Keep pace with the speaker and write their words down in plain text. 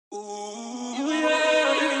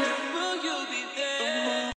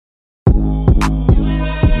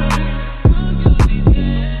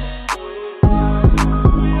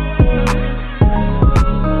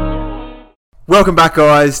Welcome back,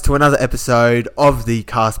 guys, to another episode of the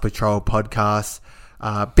Cast Patrol podcast.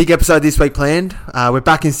 Big episode this week planned. We're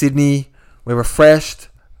back in Sydney. We're refreshed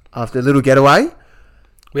after a little getaway.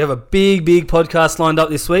 We have a big podcast lined up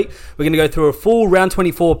this week. We're going to go through a full round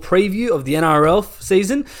 24 preview of the NRL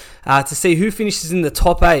season to see who finishes in the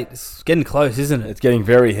top 8. It's getting close, isn't it? It's getting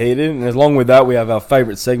very heated. And along with that, we have our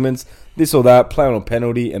favourite segments, this or that, play on a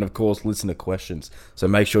penalty, and of course, listen to questions. So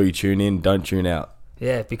make sure you tune in, don't tune out.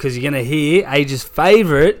 Yeah, because you're going to hear Age's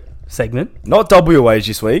favourite segment. Not WH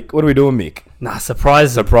this week. What are we doing, Mick? Nah,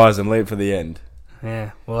 surprise them. Surprise them. Leave it for the end.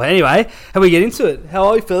 Yeah. Well, anyway, how we get into it? How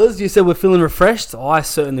are you, fellas? You said we're feeling refreshed. I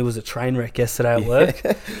certainly was a train wreck yesterday at work.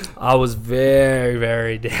 I was very,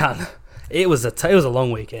 very down. It was a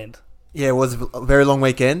long weekend. Yeah, it was a very long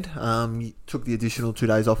weekend. You took the additional 2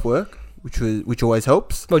 days off work, which always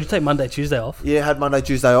helps. Well, did you take Monday, Tuesday off? Yeah, had Monday,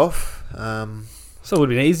 Tuesday off. So it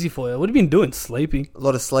would have been easy for you. What have you been doing? Sleeping? A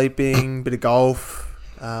lot of sleeping, bit of golf.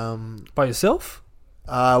 By yourself?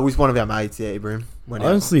 With one of our mates, yeah, Ibrahim. I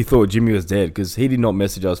honestly thought Jimmy was dead because he did not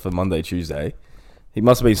message us for Monday, Tuesday. He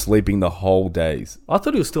must have been sleeping the whole days. I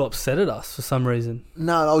thought he was still upset at us for some reason.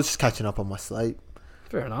 No, I was just catching up on my sleep.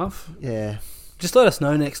 Fair enough. Yeah. Just let us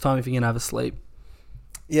know next time if you're going to have a sleep.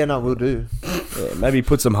 Yeah, no, we'll do. Yeah, maybe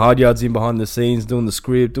put some hard yards in behind the scenes, doing the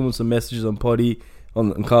script, doing some messages on Potty,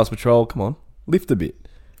 on Cast Patrol. Come on, lift a bit.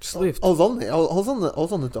 Just lift. I was on there. I was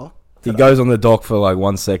on the dock. He goes on the dock for like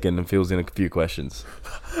 1 second and fills in a few questions.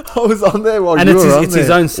 I was on there while and you it's were his, on it's there. his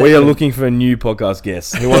own segment. We are looking for a new podcast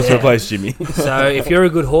guest who wants to replace Jimmy. So if you're a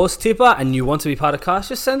good horse tipper and you want to be part of Cast,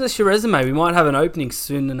 just send us your resume. We might have an opening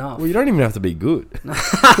soon enough. Well, you don't even have to be good.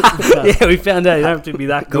 Yeah, we found out you don't have to be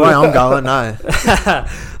that The good. way I'm going,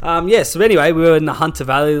 no. So anyway, we were in the Hunter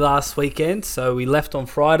Valley last weekend. So we left on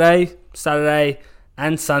Friday, Saturday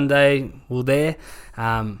and Sunday. We were there.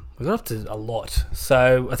 We got up to a lot.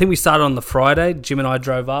 So I think we started on the Friday. Jim and I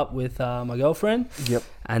drove up with my girlfriend. Yep.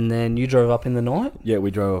 And then you drove up in the night. Yeah,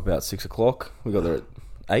 we drove up about 6 o'clock. We got there at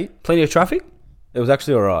 8. Plenty of traffic. It was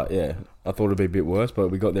actually all right, yeah. I thought it'd be a bit worse, but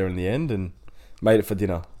we got there in the end and made it for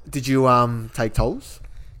dinner. Did you take tolls?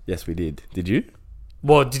 Yes, we did. Did you?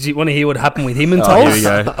 Well, did you want to hear what happened with him and Oh, tolls?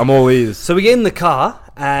 here we go. I'm all ears. So we get in the car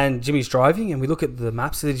and Jimmy's driving and we look at the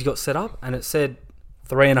maps that he got set up and it said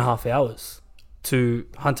 3.5 hours to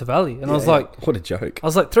Hunter Valley. And I was like... What a joke. I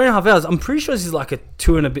was like, 3.5 hours? I'm pretty sure this is like a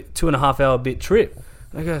 2.5 hour bit trip.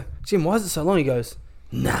 And I go, Jim, why is it so long? He goes,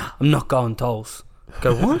 nah, I'm not going tolls. I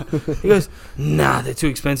go, what? He goes, nah, they're too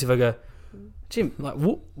expensive. I go, Jim, like,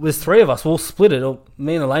 there's 3 of us. We'll split it. Or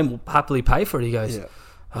me and Elaine will happily pay for it. He goes,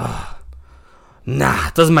 nah,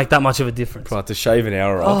 it doesn't make that much of a difference. Try to shave an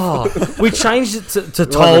hour off. Oh, we changed it to It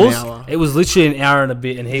wasn't tolls. an hour. It was literally an hour and a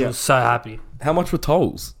bit, and he was so happy. How much were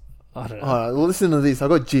tolls? I don't know. Alright, well, listen to this. I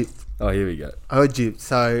got gypped. Oh, here we go.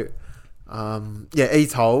 So,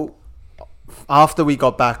 e-toll. After we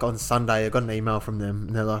got back on Sunday, I got an email from them,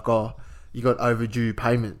 and they're like, "Oh, you got overdue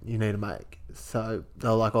payment you need to make." So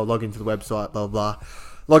they're like, "Oh, log into the website, blah blah."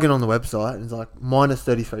 Log in on the website, and it's like minus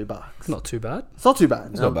 $33. Not too bad. It's not too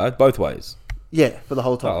bad. It's not bad. Both ways. Yeah, for the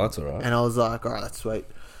whole time. Oh, that's all right. And I was like, "All right, that's sweet."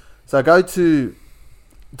 So I go to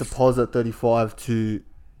deposit 35 to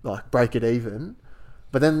like break it even,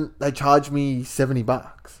 but then they charge me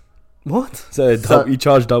 $70. What? So, So- you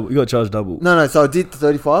charged double. You got charged double. No. So I did the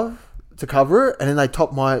 35 to cover it, and then they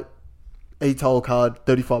topped my e-toll card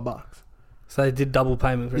 $35. So they did double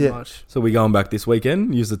payment pretty Yeah. much. So we going back this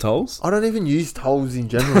weekend? Use the tolls? I don't even use tolls in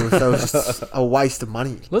general, so it's just a waste of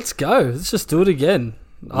money. Let's go. Let's just do it again.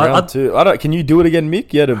 Round 2. Can you do it again,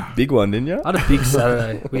 Mick? You had a big one, didn't you? I had a big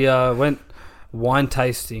Saturday. We went wine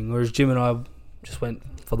tasting, whereas Jim and I just went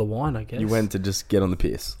for the wine, I guess. You went to just get on the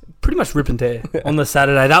piss. pretty much rip and tear on the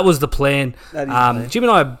Saturday. That was the plan. That is the plan. Jim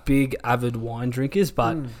and I are big, avid wine drinkers,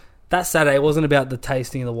 but that Saturday it wasn't about the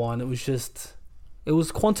tasting of the wine. It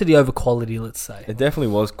was quantity over quality, let's say. It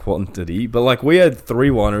definitely was quantity, but like we had 3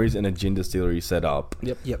 wineries and a gin distillery set up.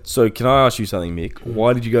 Yep. So can I ask you something, Mick?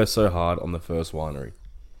 Why did you go so hard on the first winery?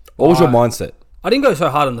 What was your mindset? I didn't go so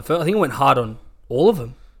hard on the first. I think I went hard on all of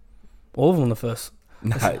them. All of them on the first.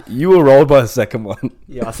 Nah, you were rolled by the second one.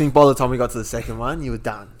 Yeah, I think by the time we got to the second one, you were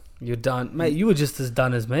done. You're done. Mate, you were just as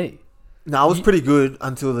done as me. No, I was pretty good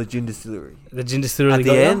until the gin distillery. The gin distillery At the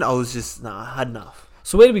got you? end, I was just, I had enough.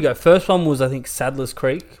 So where did we go? First one was, I think, Sadler's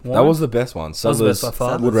Creek. wine. That was the best one. That was the best by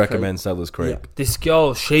far. Would Sadler's recommend Sadler's Creek. Yeah. This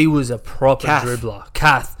girl, she was a proper Kath. dribbler.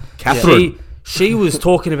 Catherine. She was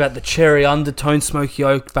talking about the cherry undertone, smoky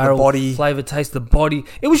oak barrel, body. flavour taste, the body.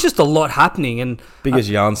 It was just a lot happening, and Biggest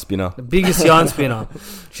yarn spinner. the biggest yarn spinner.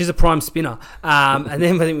 She's a prime spinner. And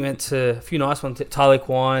then I think we went to a few nice ones. Tyler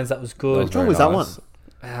Wines, that was good. Which one was that one?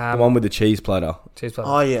 The one with the cheese platter. cheese platter.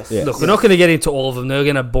 Oh yes. Yeah. Look, we're not going to get into all of them. They're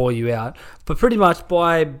going to bore you out. But pretty much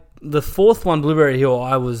by the fourth one, Blueberry Hill,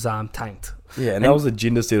 I was tanked. Yeah, and that was a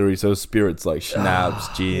gin distillery, so spirits like schnapps,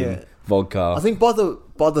 gin, Yeah. vodka. I think by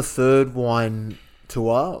the third wine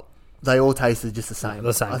tour, they all tasted just the same.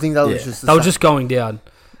 The same. I think that was Yeah. just. They were just going down.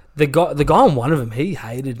 The guy on one of them, he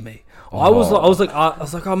hated me. I was like,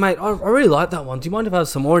 oh mate, I really like that one. Do you mind if I have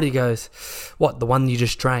some more? And he goes, what? The one you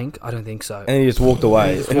just drank? I don't think so. and he just walked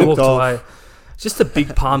away. He walked off. away. Just a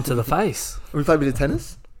big palm to the face. We played a bit of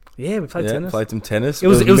tennis. Yeah, we played tennis. Played some tennis. It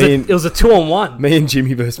was me a 2-on-1, me and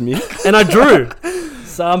Jimmy versus Mick. and I drew.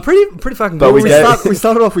 So I'm pretty fucking But good. We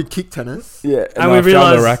started off with kick tennis. Yeah, And I we found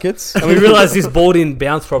realised- the rackets. And we realised this ball didn't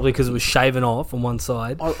bounce properly because it was shaven off on one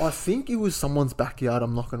side. I think it was someone's backyard.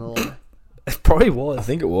 I'm not gonna lie. It probably I was.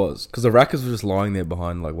 think it was because the rackets were just lying there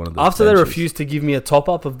behind like one of the. After they benches. refused to give me a top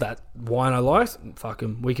up of that wine I liked, fuck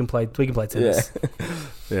 'em. We can play tennis. Yeah,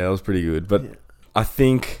 yeah, that was pretty good. But Yeah. I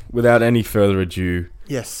think, without any further ado,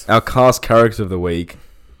 Yes. our cast character of the week,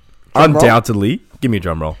 Drum roll. undoubtedly, give me a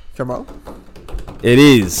drum roll. Come on. It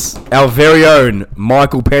is our very own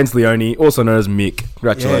Michael Pantaleone, also known as Mick.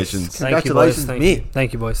 Congratulations. Yes. Thank you, boys. Congratulations, Thank you. Mick.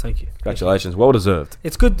 Thank you, boys. Thank you. Congratulations. Well deserved.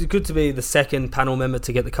 It's good to be the second panel member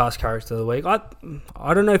to get the cast character of the week.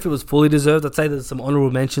 I don't know if it was fully deserved. I'd say there's some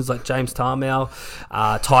honourable mentions like James Tarmow,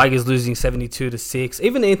 Tigers losing 72-6,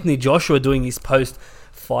 even Anthony Joshua doing his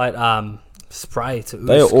post-fight spray to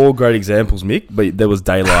They are Usyk. all great examples, Mick, but there was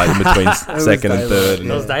daylight in between second and daylight, third There and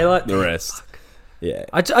was daylight. the rest. Yeah.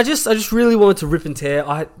 I just really wanted to rip and tear.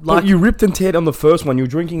 But you ripped and teared on the first one. You were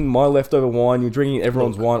drinking my leftover wine. You were drinking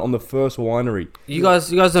everyone's wine on the first winery. You guys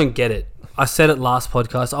don't get it. I said it last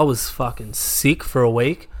podcast. I was fucking sick for a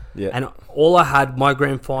week. Yeah. And all I had, my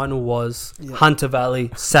grand final was Hunter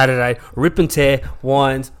Valley, Saturday, rip and tear,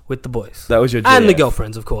 wines with the boys. That was your GF. And the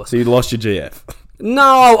girlfriends, of course. So you lost your GF.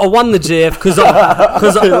 No, I won the GF because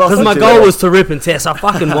my goal was to rip and tear, so I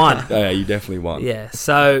fucking won. Oh, yeah, you definitely won. Yeah,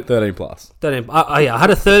 so 13 plus. 13, I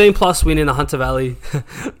had a 13+ win in the Hunter Valley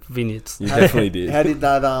Vineyards. You definitely did. How did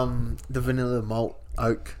that the vanilla malt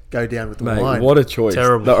oak go down with the Mate, wine? what a choice.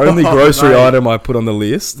 Terrible. The only Oh, grocery mate. item I put on the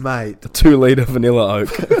list, Mate, the 2-litre vanilla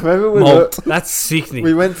oak. remember Malt. That's sickening.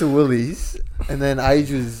 we went to Woolies and then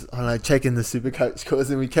Age was, I don't know, checking the Supercoach course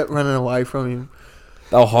and we kept running away from him.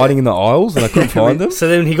 They were hiding in the aisles and I couldn't find them. So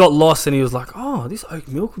then he got lost and he was like, "Oh, this oat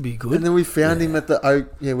milk would be And good." then we found him at the oak,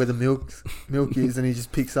 where the milk is, and he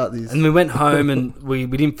just picks up this. And we went home and we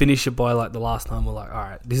didn't finish it by like the last time. We're like, "All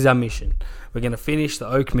right, this is our mission. We're gonna finish the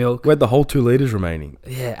oat milk." We had the whole 2 litres remaining.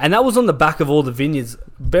 Yeah, and that was on the back of all the vineyards.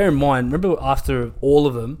 Bear in mind, remember after all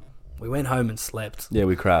of them, we went home and slept. Yeah,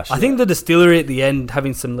 we crashed. I think the distillery at the end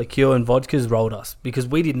having some liqueur and vodkas rolled us because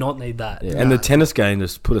we did not need that. Yeah, and the tennis game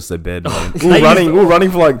just put us to bed, man. They we were running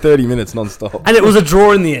for like 30 minutes non-stop. And it was a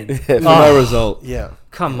draw in the end. Yeah, for Oh. no result. Yeah.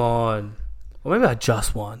 Come on. Or maybe I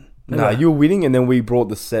just won. Maybe No, I- you were winning, and then we brought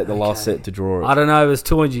the last set to draw it. I don't know. It was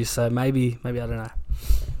 200 you, so maybe I don't know.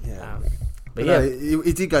 Yeah. But But yeah, no,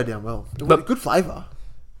 it did go down well. But- Good flavour.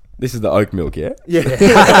 This is the oak milk, yeah? Yeah.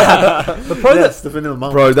 but probably Yes, the vanilla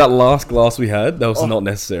malt. Bro, that last glass we had, that was not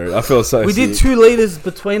necessary. I feel so we sick. did 2 litres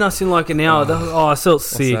between us in like an hour. I felt What's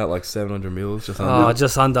sick. that, like 700 mils? Just Oh, under?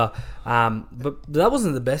 just under. But that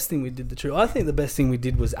wasn't the best thing we did. The truth. I think the best thing we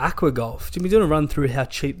did was Aqua Golf. Jimmy, do you want to run through how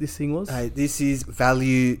cheap this thing was? Hey, this is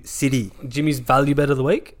Value City. Jimmy's value bet of the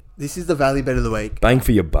week. This is the Valley Bet of the Week. Bang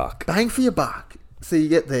for your buck. Bang for your buck. So you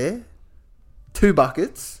get there, 2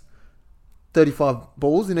 buckets, 35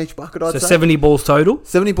 balls in each bucket, I'd So say. 70 balls total.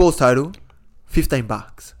 70 balls total, $15.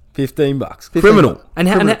 $15. 15 Criminal. bucks.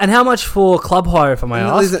 And how much for club hire, if I may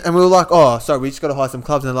ask? And we were like, oh, sorry, we just got to hire some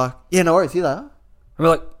clubs. And they're like, yeah, no worries, here they are. And we're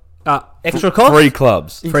like, extra cost? 3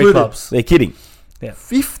 clubs. Free Included. clubs. They're kidding.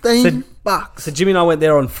 $15. So Jimmy and I went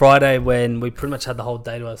there on Friday when we pretty much had the whole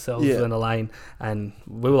day to ourselves Yeah. in the lane, and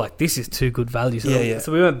we were like, "This is too good value." So, Yeah.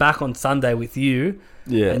 so we went back on Sunday with you,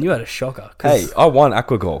 Yeah. and you had a shocker. 'cause Hey, I won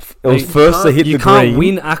Aqua Golf. It was You first to hit you the can't green.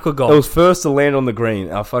 win Aqua Golf. It was first to land on the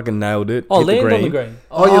green. I fucking nailed it. oh, Hit land on the green.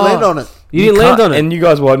 Oh, you land on it. You didn't land on it. And you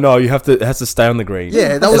guys were like, no, it has to stay on the green.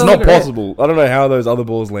 Yeah, that It's was not on the green. possible. I don't know how those other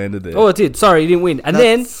balls landed there. Oh, it did. Sorry, you didn't win. And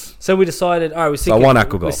That's- then, so we decided, all right, we're sick. So I of- won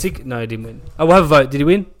Aqua we're Golf. sick. No, he didn't win. Oh, we'll have a vote. Did he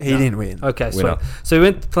win? He didn't win. Okay, sweet. Winner. So we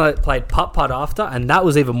went played putt after, and that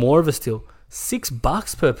was even more of a steal.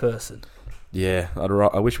 $6 per person. Yeah,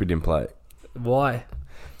 I wish we didn't play. Why?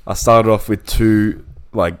 I started off with 2,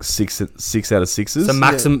 like 6 out of 6s. So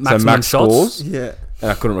maximum So max shots. scores. Yeah.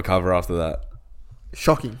 And I couldn't recover after that.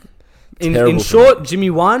 Shocking. In Terrible for short,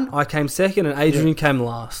 Jimmy won. I came second, and Adrian came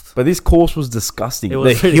last. But this course was disgusting. It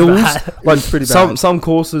was the pretty hills, bad. like was pretty some bad. some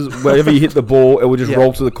courses, wherever you hit the ball, it would just Yeah.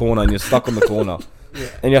 roll to the corner and you're stuck on the corner.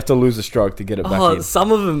 and you have to lose a stroke to get it back in.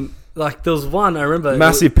 Some of them, like there was one I remember.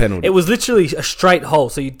 Massive penalty. It was literally a straight hole.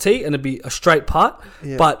 So you'd tee and it'd be a straight putt,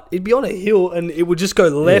 Yeah. but it'd be on a hill and it would just go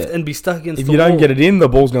left Yeah. and be stuck against If the you wall. don't get it in, the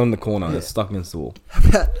ball's going in the corner. Yeah. It's stuck against the wall.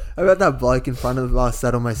 About that bloke in front of us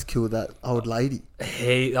that almost killed that old lady.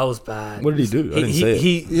 That was bad. What did he do? I didn't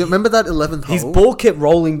see it. You remember that 11th hole? His ball kept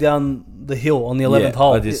rolling down the hill on the 11th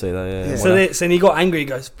hole. I did see that. Yeah. Yeah. So then he got angry. He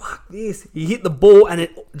goes, "Fuck this!" He hit the ball and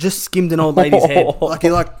it just skimmed an old lady's head.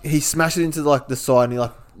 He smashed it into the side and he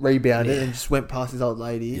rebounded and just went past his old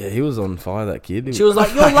lady. Yeah, he was on fire. That kid. She was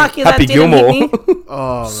like, "You're lucky that Happy didn't Gilmore. hit me."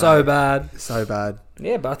 Oh, So mate. bad. So bad.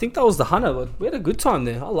 Yeah, but I think that was the Hunter. Like, we had a good time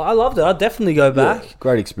there. I loved it. I'd definitely go back.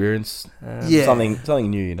 Great experience. Yeah. Something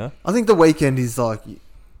new, you know. I think the weekend is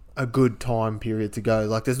a good time period to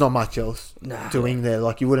go. There's not much else Nah. doing there.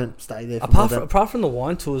 You wouldn't stay there. For Apart from the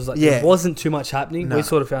wine tours, Yeah. there wasn't too much happening. No. We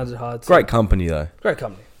sort of found it hard. Great company though. Great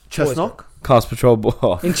company. Chestnut. Cast Patrol.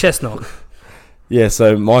 Oh. In Chestnut. Yeah.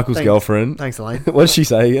 So Michael's Thanks. girlfriend. Thanks, Elaine. What did she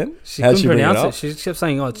say again? She How'd couldn't bring pronounce up? it. She kept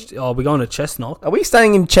saying, "Oh, we're going to Chestnut." Are we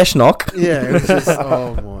staying in Cheshnock? Yeah, it was just.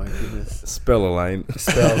 Oh my goodness. Spell Elaine.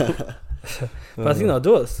 Spell. But I think that'll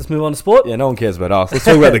do it. Let's move on to sport. Yeah, no one cares about us. Let's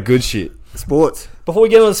talk about the good shit. Sports. Before we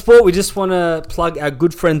get on to sport, we just want to plug our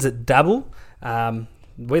good friends at Dabble.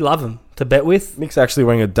 We love them to bet with. Nick's actually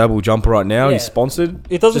wearing a double jumper right now. Yeah. He's sponsored.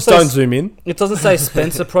 It doesn't Just say don't zoom in. It doesn't say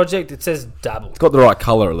Spencer Project. It says Dabble. It's got the right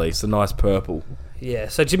colour at least. A nice purple. Yeah.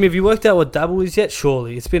 So Jimmy, have you worked out what Dabble is yet?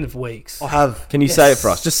 Surely it's been weeks. I have. Can you Yes. say it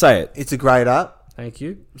for us? Just say it. It's a great app. Thank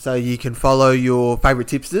you. So you can follow your favourite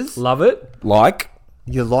tipsters. Love it. Like?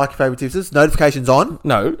 You like favourite tipsters. Notifications on.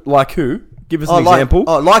 No. Like who? Give us an example.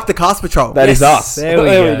 Like the Cast Patrol. That is Yes, us. there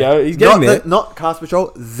we go. He's getting there. Not Cast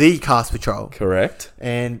Patrol, the Cast Patrol. Correct.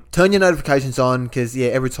 And turn your notifications on because,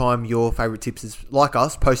 every time your favourite tipsters like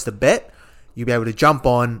us post a bet, you'll be able to jump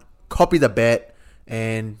on, copy the bet,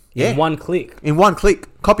 and, In one click. in one click,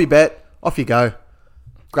 copy bet, off you go.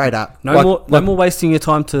 Great app. No more wasting your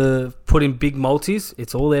time to put in big multis.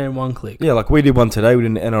 It's all there in one click. Yeah, like we did one today. We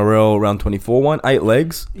did an NRL round 24 one. 8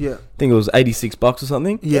 legs. Yeah. I think it was $86 or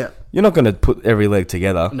something. Yeah. You're not going to put every leg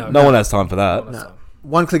together. No. No one has time for that. No.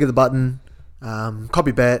 One click of the button,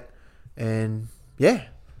 copy bet, and,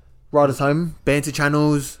 right us home. Banter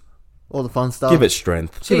channels, all the fun stuff. Give it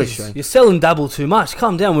strength. Give it Jeez, strength. you're selling Dabble too much.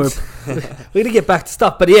 Calm down. We're going to get back to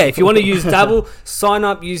stuff. But yeah, if you want to use Dabble, sign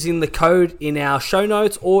up using the code in our show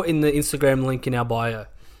notes or in the Instagram link in our bio.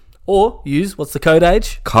 Or use, what's the code,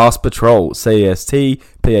 Age? Cast Patrol.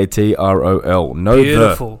 CASTPATROL. No the.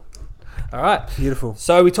 Beautiful. All right. Beautiful.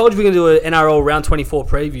 So we told you we're going to do an NRL round 24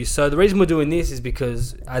 preview. So the reason we're doing this is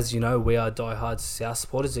because, as you know, we are diehard South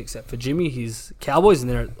supporters, except for Jimmy. He's Cowboys, and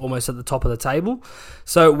they're almost at the top of the table.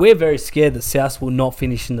 So we're very scared that South will not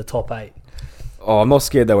finish in the top 8. Oh, I'm not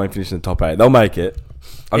scared they won't finish in the top 8. They'll make it.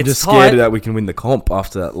 I'm It's just tight. scared that we can win the comp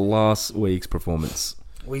after that last week's performance.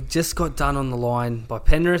 We just got done on the line by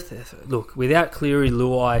Penrith. Look, without Cleary,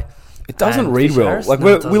 Luai, It doesn't and read Fisher well. Harris? Like No,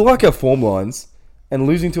 we it doesn't. like our form lines, and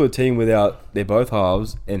losing to a team without they're both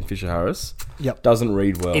halves and Fisher Harris Yep. doesn't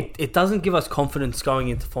read well. It doesn't give us confidence going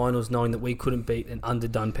into finals knowing that we couldn't beat an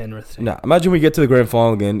underdone Penrith team. Nah, imagine we get to the grand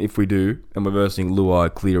final again if we do, and we're versing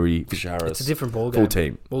Luai, Cleary, Fisher Harris. It's a different ballgame. full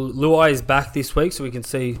team. Well, Luai is back this week, so we can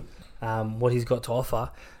see what he's got to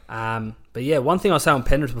offer. But yeah, one thing I say on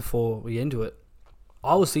Penrith before we get into it,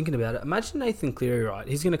 I was thinking about it. Imagine Nathan Cleary, right?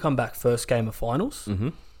 He's going to come back first game of finals. Mm-hmm.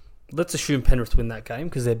 Let's assume Penrith win that game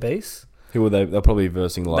because they're beasts. Who will they? They'll probably be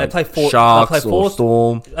versing like play four- Sharks they play or four-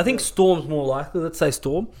 Storm. I think Storm's more likely. Let's say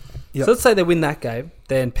Storm. Yep. So let's say they win that game.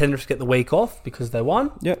 Then Penrith get the week off because they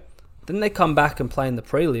won. Yep. Then they come back and play in the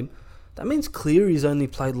prelim. That means Cleary's only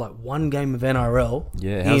played like one game of NRL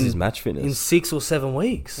Yeah. How's in- his match in fitness? 6 or 7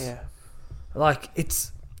 weeks. Yeah. Like,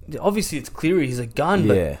 it's... Obviously, it's Cleary. He's a gun,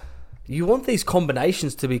 but Yeah. you want these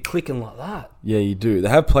combinations to be clicking like that. Yeah, you do. They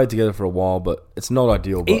have played together for a while, but it's not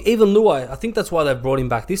ideal. But Even Luai, I think that's why they've brought him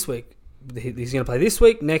back this week. He's going to play this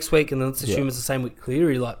week, next week, and then let's assume Yeah. it's the same with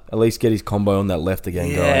Cleary. Like, at least get his combo on that left again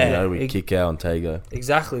Yeah, going. You know, we it- kick out and Tago.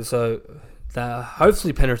 exactly. So,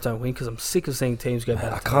 hopefully Penrith don't win because I'm sick of seeing teams go I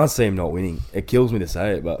back. can't see him not winning. It kills me to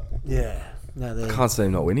say it, but Yeah. No, I they're... can't see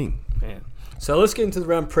him not winning. Yeah. So let's get into the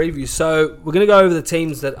round preview. So we're going to go over the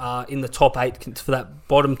teams that are in the top 8 for that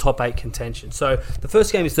bottom top 8 contention. So the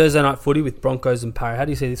first game is Thursday night footy with Broncos and Parra. How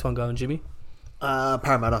do you see this one going, Jimmy?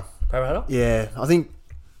 Parramatta. Parramatta? Yeah,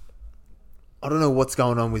 I don't know what's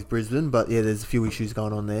going on with Brisbane, but yeah, there's a few issues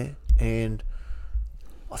going on there, and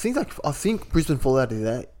I think Brisbane fall out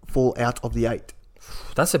of the 8.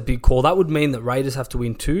 That's a big call. That would mean that Raiders have to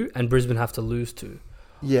win 2 and Brisbane have to lose 2.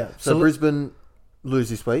 Yeah, So so Brisbane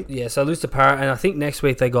lose this week. Yeah, so lose to Parra, and I think next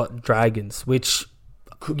week they got Dragons, which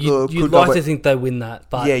You'd like to think they win that,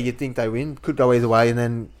 but yeah, you'd think they win. Could go either way. And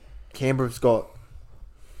then Canberra's got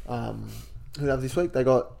who they have this week? They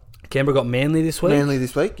got Canberra got Manly this week, Manly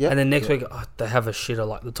this week. Yeah, and then next week they have a shitter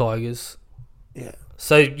like the Tigers. yeah.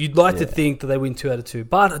 So you'd like to think that they win 2 out of 2,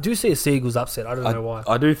 but I do see a Seagulls upset. I don't know why.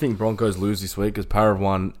 I do think Broncos lose this week because Para have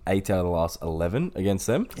won 8 out of the last 11 against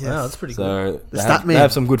them. Yes. Wow, that's pretty good. So they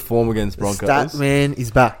have some good form against The Broncos. stat man is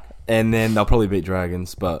back. And then they'll probably beat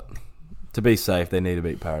Dragons, but to be safe, they need to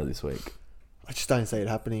beat Para this week. I just don't see it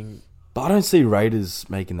happening. But I don't see Raiders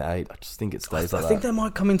making the 8. I just think it stays like I think that. they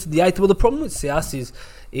might come into the 8th. Well, the problem with South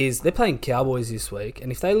is they're playing Cowboys this week,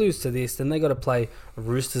 and if they lose to this, then they got to play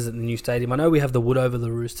Roosters at the new stadium. I know we have the wood over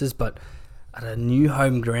the Roosters, but at a new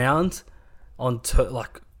home ground on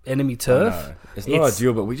enemy turf, I know. It's not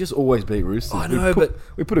ideal, but we just always beat Roosters. I know,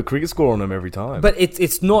 we put a cricket score on them every time. but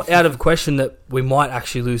it's not out of question that we might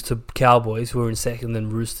actually lose to Cowboys, who are in second,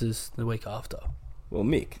 and Roosters the week after. Well,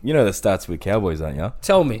 Mick, you know the stats with Cowboys, don't you?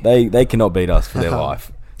 Tell me. They cannot beat us for their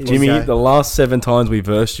life. Jimmy, Okay. the last 7 times we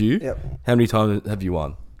versed you, Yep. how many times have you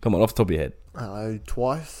won? Come on, off the top of your head.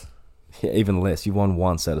 Twice. Yeah, even less. You won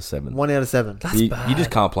once out of 7. 1 out of 7. That's You bad.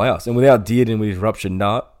 just can't play us. And without Dearden with his ruptured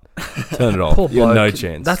nut, turn it off. Poor You have no bloke.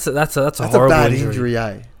 chance. That's a That's a horrible bad injury. injury,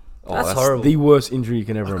 eh? That's horrible. The worst injury you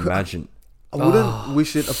can ever imagine. I wouldn't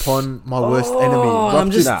wish it upon my worst enemy.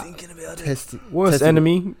 I'm just Nah. thinking about it. Worst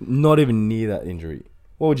enemy, not even near that injury.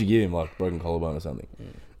 What would you give him, like broken collarbone or something?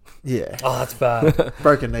 Yeah. Oh, that's bad.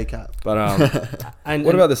 Broken kneecap. But And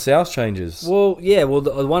what about the South changes? Well, yeah. Well,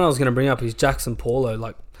 the one I was going to bring up is Jackson Paulo.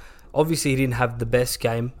 Like, obviously, he didn't have the best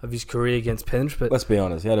game of his career against Penrith, but Let's be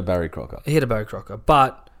honest, he had a Barry Crocker. he had a Barry Crocker.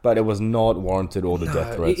 But But it was not warranted all the no,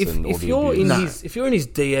 death threats and all if the you're abuse. in if you're in his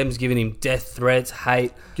DMs giving him death threats,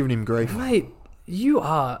 hate, Giving him grief. mate, you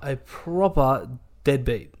are a proper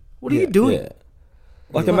deadbeat. What are you doing? Yeah.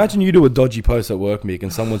 Like, imagine you do a dodgy post at work, Mick,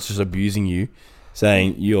 and someone's just abusing you,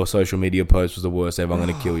 saying your social media post was the worst ever, I'm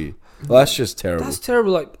going to kill you. Well, that's just terrible. That's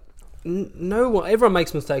terrible. Like, no one. Everyone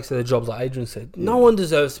makes mistakes at their jobs, like Adrian said. No one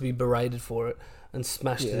deserves to be berated for it and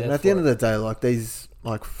smashed to Yeah, death. and at the end of the day, like these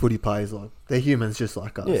like footy players, like they're humans just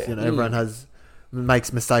like us. Yeah. You know, everyone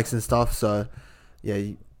makes mistakes and stuff. So yeah,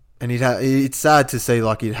 and it's sad to see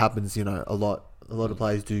like it happens. You know, a lot of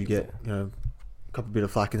players do get a couple bit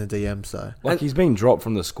of flack in the DM. So Like, he's been dropped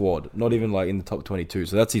from the squad, not even like in the top 22,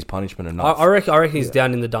 so that's his punishment enough. I reckon he's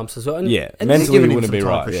down in the dumps as well. And, Yeah, and mentally giving him wouldn't some be time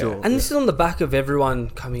right. for Yeah. sure. And this is on the back of everyone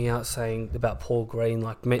coming out saying about Paul Green,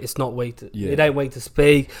 like, it's not weak. Yeah. It ain't weak to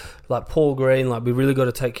speak. Like, Paul Green, like, we really got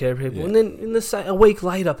to take care of people. Yeah. And then a week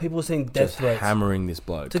later, people were saying death Just threats hammering this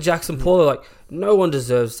bloke. to Jackson Paulo. Like, no one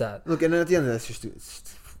deserves that. look, and at the end of that, it's just a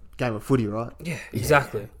game of footy, right? Yeah,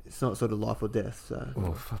 exactly. It's not sort of life or death. So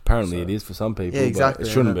Well, apparently it is for some people, yeah, exactly. but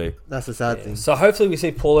it shouldn't and be. That's a sad Yeah. thing. So hopefully we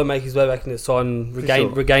see Paulo make his way back into the side and sure.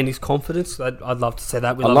 regain his confidence. I'd love to say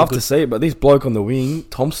that. I'd love to see it, but this bloke on the wing,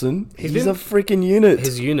 Thompson, He's he's been- a freaking unit.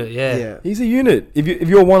 his unit. Yeah. Yeah, He's a unit. If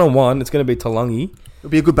you're 1-on-1, it's going to be Talangi. it'll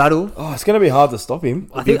be a good battle. Oh, it's going to be hard to stop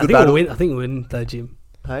him. I be a think good we'll battle. win. I think we'll win though, Jim.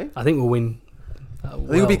 Hey, I think we'll win. I think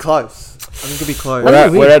it'll be close. I think it'll be close. I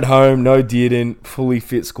think we- We're at home, no Dearden, fully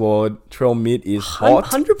fit squad. Trell Mitt is hot.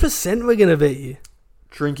 100% we're gonna beat you.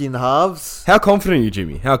 Drinking the halves. How confident are you,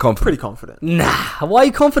 Jimmy? How confident? Pretty confident. Nah. Why are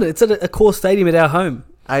you confident? It's at a core stadium at our home.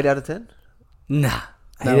 8 out of 10. Nah.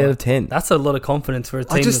 8 out of 10. That's a lot of confidence for a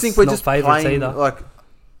team I just that's think we're not just favourites playing either. like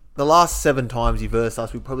the last 7 times you versed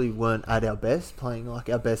us, we probably weren't at our best, playing like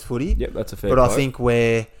our best footy. Yep, that's a fair But I quote. think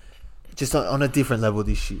we're just on a different level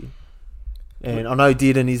this year. And I know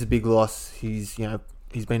Dearden is a big loss. He's been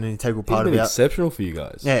an integral He's part been of our. exceptional for you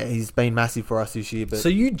guys. Yeah, he's been massive for us this year. But So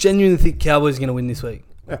you genuinely think Cowboys are gonna win this week?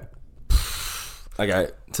 Okay,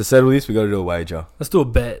 to settle this, we got to do a wager. Let's do a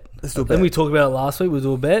bet. let's do a Then bet. we talked about it last week. We'll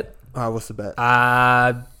do a bet. All right, what's the bet?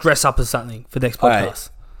 Dress up as something for next Alright. podcast.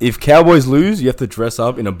 If Cowboys lose, you have to dress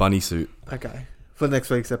up in a bunny suit. Okay, for next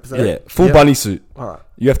week's episode. Yeah, full Yep. bunny suit. All right.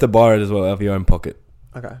 You have to buy it as well out of your own pocket.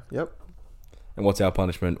 Okay. Yep. And what's our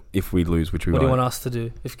punishment if we lose, which we What do you won't? want us to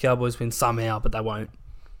do if Cowboys win somehow, but they won't?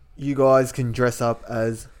 You guys can dress up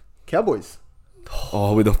as cowboys.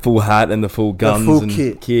 Oh, with a full hat and the full guns full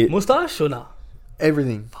and kit. Mustache or nah?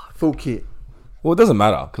 Everything. Full kit. Well, it doesn't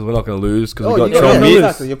matter because we're not going to lose because Oh, we got you got Trell yeah, Mitt.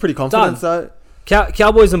 exactly. You're pretty confident. Done. So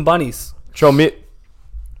Cowboys and bunnies. Trell Mitt.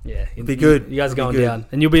 Yeah, Be good. You guys are Be going good. down,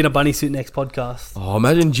 and you'll be in a bunny suit next podcast. Oh,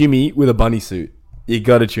 imagine Jimmy with a bunny suit. You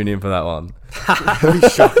got to tune in for that one. that'd be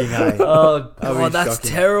shocking, eh? Oh That'd be god, that's shocking.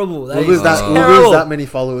 terrible. That We'll is lose that. We'll terrible. lose that many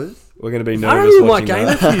followers. We're going to be I don't nervous even might watching gain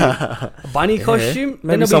a that. few. A bunny costume.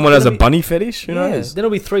 Maybe Then someone there'll has a be- bunny fetish. Who Yeah, knows? then there'll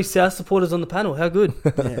be 3 South supporters on the panel. How good?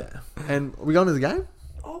 Yeah. And are we going to the game?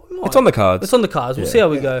 Oh, might. It's on the cards. It's on the cards. We'll Yeah. see how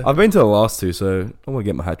we go. I've been to the last two, so I want to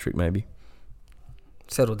get my hat trick maybe.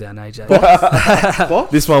 Settle down, AJ.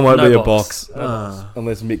 What? This one won't No be a box. box. No box.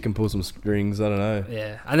 Unless Mick can pull some strings, I don't know.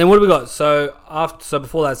 Yeah, and then what do we got? So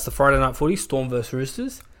before that, it's the Friday night footy, Storm versus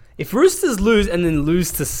Roosters. If Roosters lose and then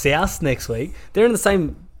lose to South next week, they're in the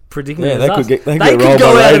same predicament Yeah, as they us. could get- they could They get could rolled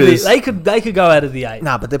go by out of the. Raiders. They could go out of the 8.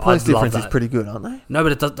 Nah, but their points I'd love difference is that. pretty good, aren't they? No,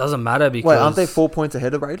 but it doesn't matter because Wait, aren't they 4 points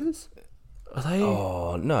ahead of Raiders? Are they?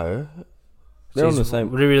 Oh no, they're on the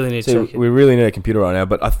same. We really need to See, check it. we really need a computer right now,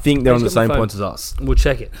 but I think they're on the Who's got my same phone? points as us. We'll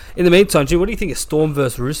check it. In the meantime, Jim, what do you think of Storm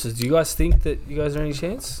versus Roosters? Do you guys think that you guys are any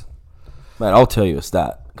chance? Man, I'll tell you a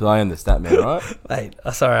stat because I am the stat man, right? Mate,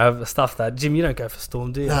 sorry, I've stuffed that. Jim, you don't go for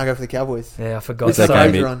Storm, do you? No, I go for the Cowboys. Yeah, I forgot. It's It's okay,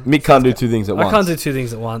 okay, Mick. run. Mick can't do two things at I once. can't do two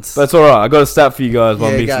things at once. But it's all right. I got a stat for you guys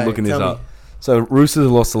while Yeah, Mick's go. looking this Tell up. me. So Roosters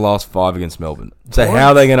have lost the last 5 against Melbourne. So What? how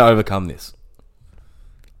are they going to overcome this?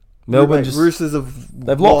 Melbourne Mate, just Roosters have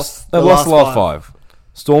they've lost. They've lost the last 5.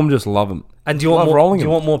 Storm just love them. And do you want Love more? rolling Do you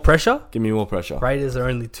them. want more pressure? Give me more pressure. Raiders are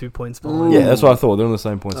only 2 points behind. Yeah, that's what I thought. They're on the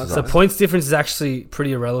same points as So us. points difference is actually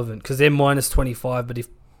pretty irrelevant because they're minus 25. But if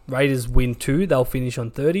Raiders win 2, they'll finish on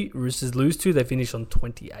 30. Roosters lose 2, they finish on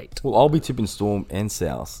 28. Well, I'll be tipping Storm and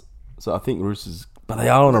South. So I think Roosters, but they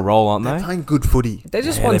are on a roll, aren't They're they? playing good footy. They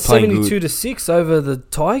just Yeah, won they're playing 72-6 over the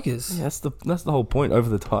Tigers. Yeah, that's the whole point over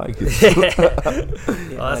the Tigers.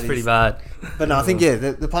 That's pretty bad. But no, I think,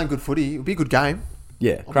 they're playing good footy. It'll be a good game.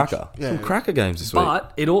 Yeah, cracker. Yeah. Some cracker games this week.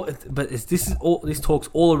 But this talk's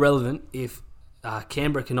all irrelevant if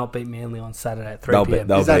Canberra cannot beat Manly on Saturday at 3 p.m.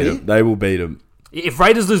 They'll Is that beat it? them. They will beat them. If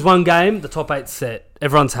Raiders lose one game, the top 8's set.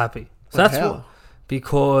 Everyone's happy. So Like that's how? what,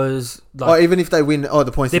 because Oh, even if they win, the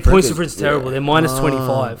points their difference. points difference is terrible. They're minus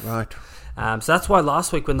 25. Right. So that's why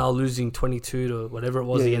last week when they were losing 22 to whatever it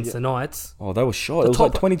was Yeah, against yeah. the Knights, Oh, they were short. The It was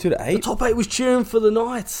top- like 22 to the 8. top 8 was cheering for the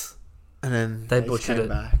Knights. And then They just butchered came it.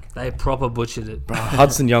 back. They proper butchered it.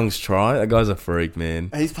 Hudson Young's try. That guy's a freak,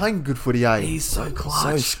 man. He's playing good footy, eh? He's so So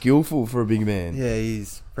clutch. skillful for a big man. Yeah,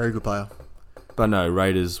 he's a very good player. But no,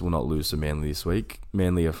 Raiders will not lose to Manly this week.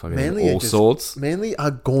 Manly are fucking Manly are all just- sorts. Manly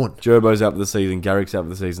are gone. Gerbo's out for the season. Garrick's out for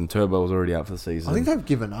the season. Turbo's already out for the season. I think they've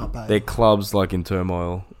given up, eh? Their club's like in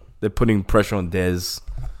turmoil. They're putting pressure on Dez.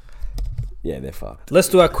 Yeah, they're fucked. Let's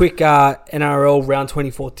do our quick NRL round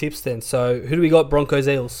 24 tips then. So who do we got? Broncos,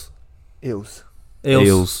 Eels. Eels.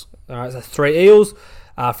 Eels. All right, so that's 3 Eels.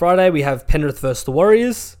 Friday we have Penrith versus the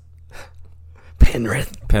Warriors.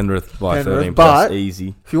 Penrith. Penrith by Penrith, 13 but- plus.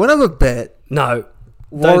 Easy. If you want to have a bet, No.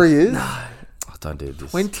 Warriors, Oh, don't do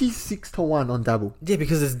this. 26-1 on double. Yeah,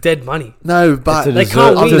 because it's dead money. No, but It's a They deserve-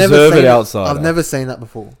 can't win. I've never deserve seen it outside. I've never seen that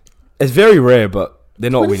before. It's very rare, but they're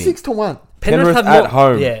not winning. 26-1. Penrith have at not,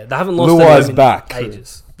 home. Yeah, they haven't lost Luai's at home in back.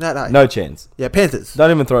 ages. No. No chance. Yeah, Panthers.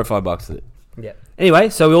 Don't even throw $5 at it. Yeah. Anyway,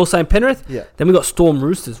 so we're all saying Penrith. Yeah. Then we got Storm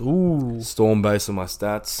Roosters. Ooh. Storm based on my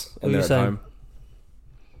stats, What and are they're you at saying? home.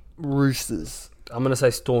 I'm Roosters. going to say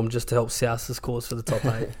Storm just to help South's cause for the top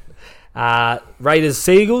 8. Raiders,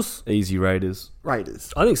 Seagulls. Easy Raiders.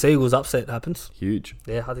 Raiders. I think Seagulls upset happens. Huge.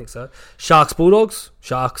 Yeah, I think so. Sharks, Bulldogs.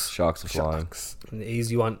 Sharks. Sharks are flying. Sharks. An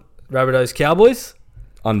easy one. Rabbitohs, Cowboys.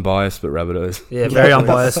 Unbiased, but Rabbitohs. Yeah, very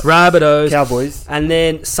unbiased. Rabbitohs. Cowboys. And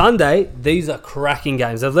then Sunday, these are cracking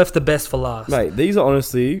games. They've left the best for last. Mate, these are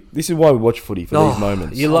honestly, this is why we watch footy, for these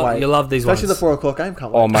moments. You, Can't wait. you love these Especially the ones. 4 o'clock game.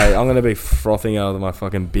 Can't Oh, wait. mate, I'm going to be frothing out of my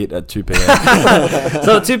fucking bit at 2 p.m.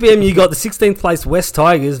 So at 2 p.m, you got the 16th place West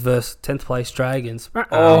Tigers versus 10th place Dragons.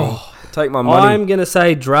 Oh, take my money. I'm going to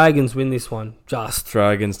say Dragons win this one. Just.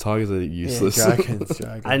 Dragons, Tigers are useless. Yeah, Dragons.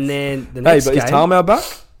 And then the Hey, next but game. is Talmau back?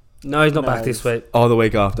 No, he's not No, back this week. Oh, the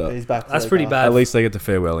week after. He's back. That's pretty bad. At least they get to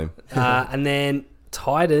farewell him. And then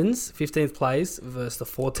Titans, 15th place versus the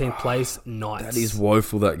 14th place Knights. That is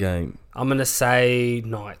woeful, that game. I'm going to say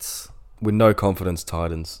Knights. With no confidence,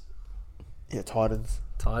 Titans. Yeah, Titans.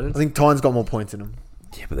 I Titans. think Titans got more points in them.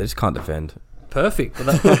 Yeah, but they just can't defend. Perfect.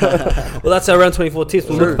 Well, that's our round 24 tips.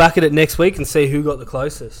 We'll True. look back at it next week and see who got the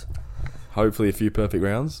closest. Hopefully a few perfect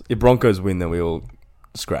rounds. If Broncos win, then we all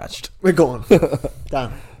scratched. We're gone.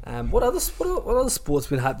 Done. What other sports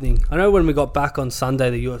been happening? I know when we got back on Sunday,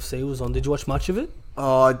 the UFC was on. Did you watch much of it?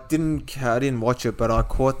 Oh, I didn't watch it, but I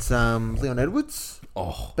caught Leon Edwards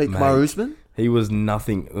Oh, beat mate. Kamaru Usman. He was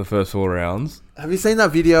nothing the first 4 rounds. Have you seen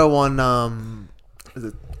that video on is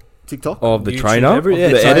it TikTok? Of the YouTube, trainer? yeah,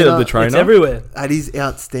 the it's edit of the It's trainer? everywhere, That is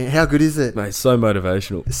outstanding. How good is it? Mate, so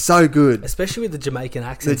motivational. So good. especially with the Jamaican The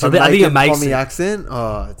accent. Jamaican I think it makes Tommy it. accent.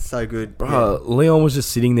 Oh, it's so good. Bro, Leon was just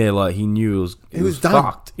sitting there like he knew it was done.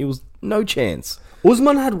 fucked. It was no chance.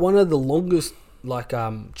 Usman had one of the longest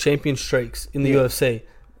champion streaks in the Yeah. UFC.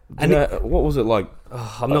 And what was it like?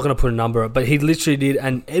 I'm not going to put a number up, but he literally did.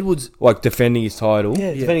 And Edwards, Like defending his title.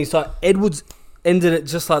 defending his side, Edwards ended it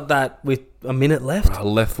just like that with a minute left. A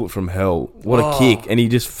left foot from hell. What a Oh. kick! And he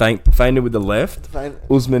just fainted with the left. Faint.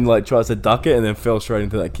 Usman like tries to duck it and then fell straight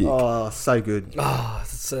into that kick. Oh, so good. Oh,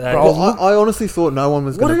 it's, Bro, Well, I honestly thought no one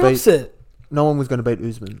was what going an to beat. upset! No one was going to beat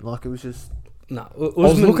Usman. Like it was just. No, I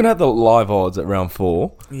was Usman, looking at the live odds at round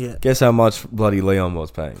 4. Yeah. Guess how much bloody Leon was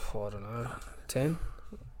paying? I don't know, 10.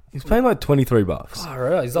 He's paying like $23. Oh,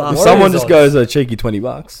 right. He's like If If Warriors someone just odds. goes a cheeky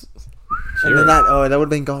 $20, And then that would have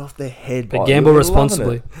been gone off their head. But Oh, gamble you're loving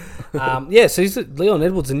responsibly. Yeah, so Leon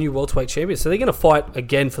Edwards, a new welterweight champion. So they're going to fight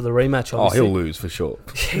again for the rematch. oh, Obviously. he'll lose for sure.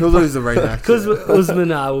 He'll lose the rematch. Because Usman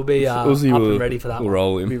will be up Uzi will and ready for that will one.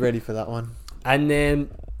 roll Be him. ready for that one. And then,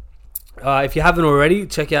 if you haven't already,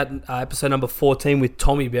 check out episode number 14 with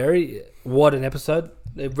Tommy Berry. What an episode!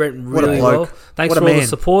 It went What a really bloke. well. Thanks What a for all the man.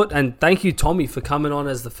 support, and thank you, Tommy, for coming on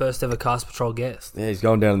as the first ever Cast Patrol guest. Yeah, he's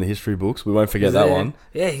going down in the history books. We won't forget that Yeah. one.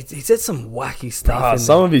 Yeah, he said some wacky stuff. Ah, in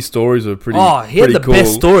some there. of his stories were pretty. He had pretty the cool.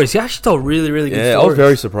 best stories. He actually told really, really good Yeah, stories. I was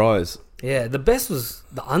very surprised. Yeah, the best was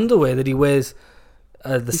the underwear that he wears.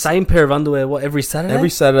 The same pair of underwear every Saturday. Every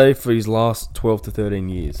Saturday for his last 12 to 13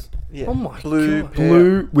 years. Yeah. Oh my blue, God. pair,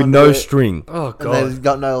 Blue with no underwear, string. Oh And god. they've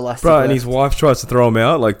got no elastic. Bro, and left. his wife tries to throw him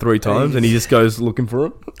out like 3 times and he just goes looking for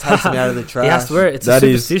him. takes him out of the trash. He has to wear it. It's That a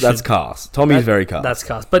is, superstition. that's cast. Tommy's very cast. That's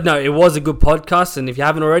cast. But no, it was a good podcast, and if you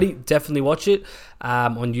haven't already, definitely watch it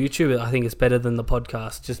on YouTube. I think it's better than the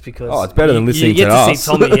podcast, just because. Oh, it's better than listening you get to to us. see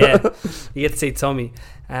Tommy. Yeah, you get to see Tommy.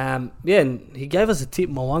 And he gave us a tip,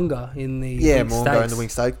 Mwanga in the Yeah, Wing Mongo States. in the wing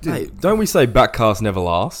steak. Dude, Hey, don't we say backcast never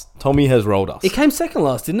last? Tommy has rolled us. It came second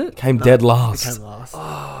last, didn't it? Came dead it last. came last.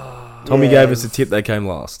 Tommy Yeah, gave it us a was- tip that came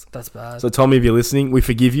last. That's bad. So Tommy, if you're listening, we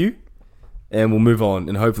forgive you, and we'll move on,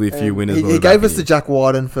 and hopefully a few And winners. He, will he be back gave in us the you. Jack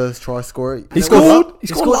Wyden first try scorer. He And it scored. was- He He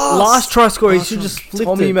scored scored last. last try score. He Last should one. just flipped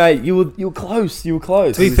Tommy, it. mate, you were close. You were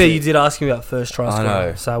close. To be fair, you did ask me about first try I score.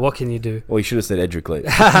 know. So what can you do? Well, you should have said Edric Lee.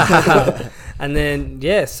 And then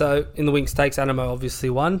so in the Wing Stakes, Animo obviously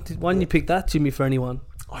won. Why didn't you pick that, Jimmy, for anyone?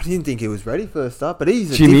 I didn't think he was ready first up, but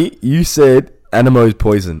he's a Jimmy, you said Animo's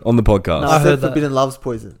poison on the podcast. No, I I heard said that. Forbidden Love's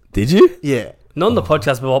poison. Did you? Yeah. Not on the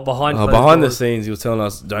podcast, but behind closed Behind the doors. scenes, he was telling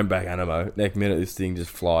us, don't back Animo. Next minute, this thing just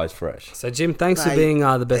flies fresh. So Jim, thanks for Mate, being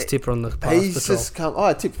the best tipper on the Cast He's Patrol. just come. Oh,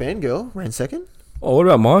 I took Fangirl. Ran second. Oh, what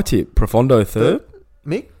about my tip? Profondo third?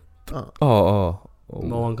 Mick. Oh.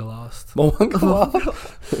 Mwanga last.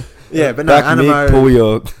 Yeah, but no, Back Animo. Mick, pull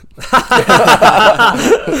your...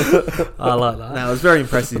 I like that. No, it was very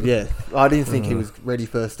impressive. Yeah, I didn't think he was ready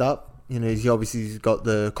first up. You know, he obviously got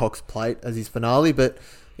the Cox Plate as his finale, but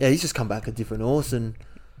yeah, he's just come back a different horse, and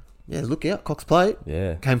yeah, look out, Cox Plate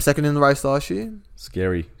Yeah. came second in the race last year.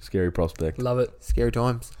 Scary prospect. Love it. Scary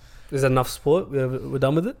times. Is that enough sport? We're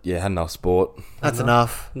done with it? Yeah, had enough sport. That's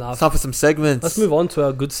Enough. enough. It's time for some segments. Let's move on to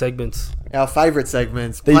our good segments. Our favourite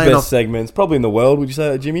segments. The playing best off, segments, probably in the world, would you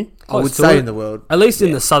say that, Jimmy? I would Close to say it. in the world. At least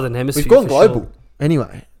in the Southern Hemisphere. We've gone for global. sure.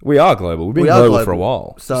 Anyway, We are global. We've been We are global for a global.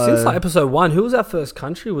 while. so Since like episode 1, who was our first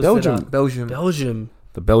country? Was Belgium. It, Belgium. Belgium.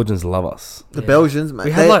 The Belgians love us. The Yeah. Belgians, mate.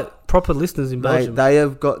 We had like proper listeners in Belgium.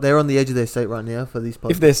 Mate, they're on the edge of their seat right now for these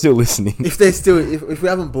podcasts. If they're still listening. If they're still, if we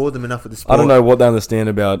haven't bored them enough with the sport, I don't know what they understand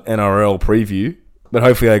about NRL preview, but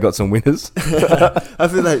hopefully they got some winners.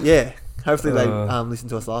 Hopefully they Uh. listened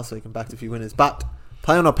to us last week and backed a few winners. But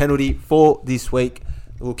play on a penalty for this week.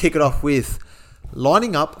 We'll kick it off with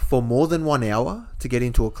lining up for more than 1 hour to get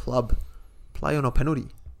into a club. Play on a penalty.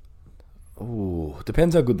 Ooh,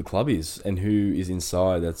 depends how good the club is and who is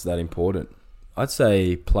inside. That's that important. I'd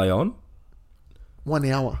say play on. 1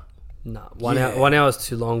 hour. No, 1 Yeah. hour. 1 hour is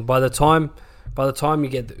too long. By the time you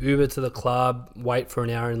get the Uber to the club, wait for an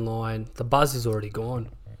hour in line, the buzz is already gone.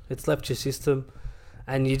 It's left your system,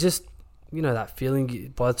 and you just, that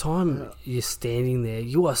feeling. By the time you're standing there,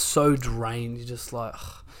 you are so drained. You're just like,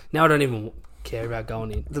 ugh, now I don't even care about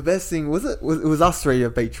going in. The best thing it was us three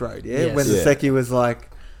at Beach Road. Yeah, Yes. when the Yeah. Seki was like,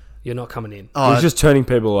 You're not coming in. It oh, was just turning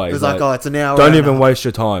people away. it was like, oh, it's an hour. don't and a even half. waste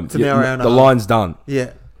your time. It's an hour and a The half. line's done.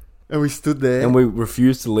 Yeah, and we stood there, And we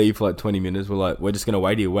refused to leave for like 20 minutes. We're like, we're just going to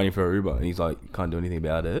wait here waiting for our Uber. And he's like, can't do anything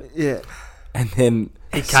about it. yeah. And then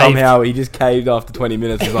He caved. somehow he just caved after 20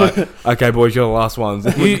 minutes. He's like, okay, boys, you're the last ones.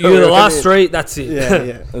 You're the last three. That's it. Yeah,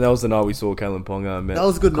 yeah. And that was the night we saw Kalen Ponga. And met That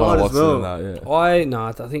was a good Kyle night as Watson well. and that,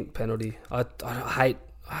 yeah. I think penalty. I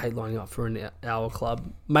hate lining up for an hour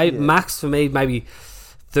club. Maybe Yeah. max for me, maybe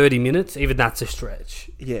 30 minutes. Even that's a stretch.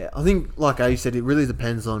 Yeah, I think, like you said, it really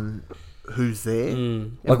depends on who's there.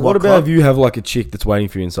 Mm. Like, and what about club. if you have like a chick that's waiting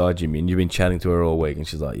for you inside, Jimmy, and you've been chatting to her all week, and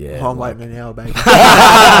she's like, "Yeah, Oh, I'm like, waiting an hour, baby.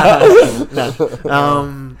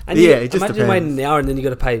 And yeah, you, it just imagine depends. waiting an hour and then you got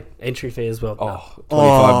to pay entry fee as well. oh, No.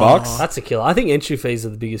 25 bucks, That's a killer. I think entry fees are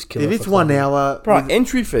the biggest killer. If it's for 1 clubbing. hour, bro. with-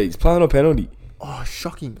 Entry fees, plan or penalty, oh,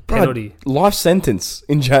 shocking. Bro, penalty. life sentence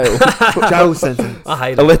in jail, Jail sentence. I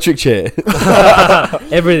hate it. electric chair.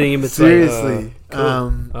 Everything in between. Seriously. Cool.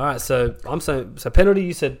 All right, so I'm saying penalty.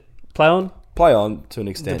 You said play on, Play on to an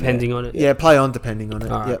extent, depending on it. Yeah, play on depending on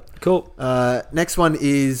it. All right. Yep. Cool. Next one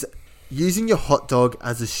is using your hot dog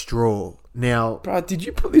as a straw. Now, Bro, did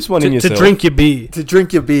you put this one in To yourself? drink your beer. to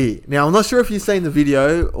drink your beer. Now, I'm not sure if you've seen the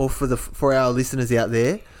video or for our listeners out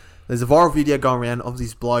there. There's a viral video going around of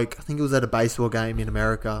this bloke. I think it was at a baseball game in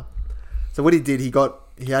America. So what he did, he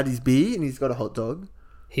had his beer and he's got a hot dog.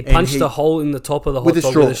 He And punched he- a hole in the top of the hot with a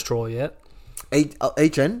dog straw. with a straw. Yeah.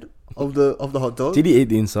 Each end of the hot dog. Did he eat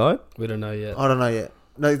the inside? We don't know yet. I don't know yet.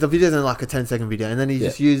 No, the video's in like a 10-second video, and then he Yeah.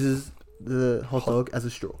 just uses the hot dog as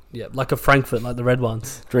a straw, Yeah, like a Frankfurt, like the red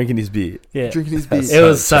ones. Drinking his beer. Yeah. drinking his beer. That's It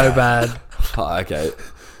was so bad. Oh, okay.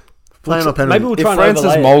 Playing on penalty. Maybe we'll If try and Francis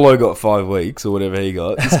overlay it. Molo got 5 weeks or whatever he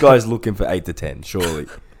got, this guy's looking for 8 to 10, surely.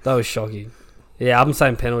 That was shocking. Yeah, I'm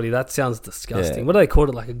saying penalty. That sounds disgusting. Yeah. What do they call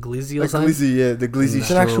it? Like a glizzy or Like something? glizzy, yeah, the glizzy It's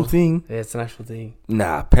straw. an actual thing. Yeah, it's an actual thing.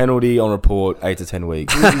 Nah, penalty on report, 8 to 10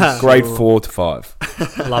 weeks. Glizzy Grade straw. 4 to 5.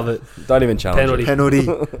 Love it. Don't even challenge Penalty. it.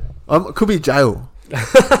 Penalty. It could be jail.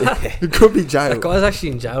 It could be jail. That guy's actually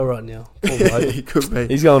in jail right now. Poor bloke. He could be.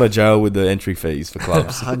 He's going to jail with the entry fees for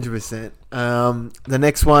clubs. 100%. The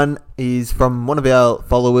next one is from one of our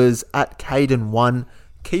followers at Caden1.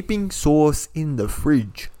 Keeping sauce in the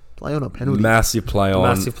fridge. Play on a penalty. Massive play on.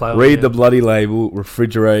 Massive play on, Read yeah. the bloody label.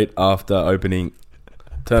 Refrigerate after opening.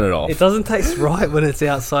 Turn it off. It doesn't taste right when it's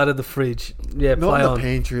outside of the fridge. Yeah, Not play in the on.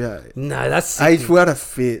 pantry. No, that's Age sick. without a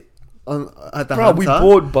fit. At the Bro, we Hunter.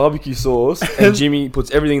 bought barbecue sauce and Jimmy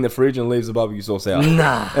puts everything in the fridge and leaves the barbecue sauce out.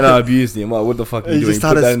 Nah. And I abused him. Like, what the fuck are you He doing? just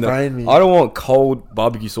started Put that in spraying me. I don't want cold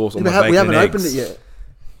barbecue sauce on Yeah, my but bacon we haven't and opened eggs. it yet.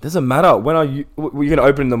 Doesn't matter. When are you? We're gonna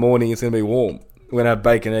open in the morning. It's gonna be warm. We're gonna have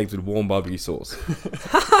bacon and eggs with warm barbecue sauce.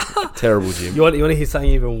 Terrible, Jim. You want to hear something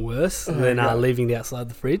even worse than yeah. leaving it outside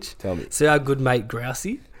the fridge? Tell me. So our good mate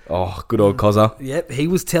Grousey, Oh, good old Cozza. yep, he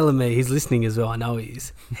was telling me, he's listening as well, I know he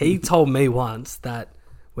is. He told me once that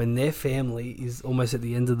when their family is almost at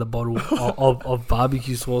the end of the bottle of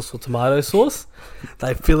barbecue sauce or tomato sauce,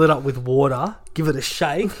 they fill it up with water, give it a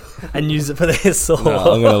shake, and use it for their sauce.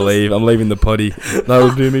 No, I'm gonna leave. I'm leaving the potty.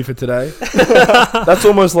 That'll do me for today. That's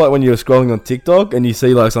almost like when you're scrolling on TikTok and you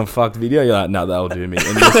see like some fucked video. You're like, no, that'll do me, and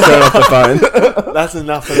you just turn off the phone. That's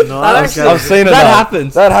enough for the night. That actually- I've seen it. That now.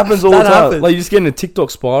 happens. That happens all the That time. happens. Like you just get in a TikTok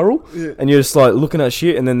spiral, Yeah. and you're just like looking at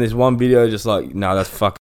shit, and then there's one video just like, no, that's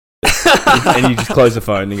fuck, and you just close the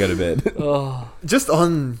phone and go to bed. Oh, Just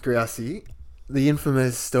on Grousey, the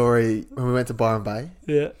infamous story when we went to Byron Bay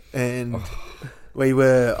yeah. and we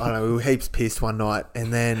were heaps pissed one night,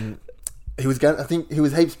 and then I think he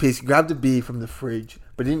was heaps pissed. He grabbed a beer from the fridge,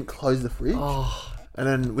 but he didn't close the fridge. Oh, And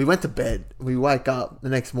then we went to bed. We wake up the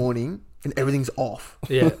next morning and everything's off.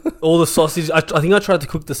 yeah. All the sausage. I think I tried to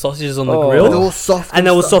cook the sausages on the Oh. grill. But they're all soft. And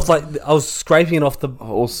they were stuff. soft, like I was scraping it off the.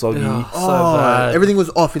 All soggy. Oh, so Oh, bad. everything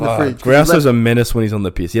was off in the Fuck. fridge. Grouse He is a menace when he's on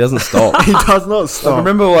the piss. He doesn't stop. he does not Like, stop.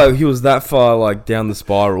 remember, like he was that far, like down the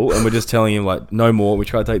spiral, and we're just telling him like no more. We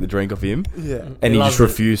try to take the drink off him, Yeah, and He he loves just it.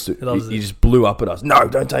 refused to. He loves He it. just blew up at us. No,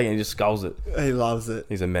 don't take it. And he just skulls it. he loves it.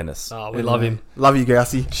 He's a menace. Oh, we love him. Love you,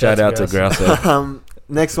 Grousey. Shout out to Grouse. Grouser.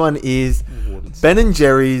 Next one is Ben and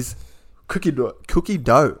Jerry's cookie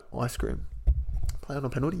dough ice cream. Play on a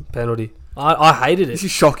penalty. Penalty. I hated This it.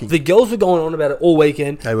 is shocking. The girls were going on about it all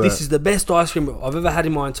weekend. They were. This is the best ice cream I've ever had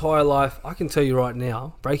in my entire life. I can tell you right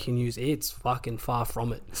now, breaking news, it's fucking far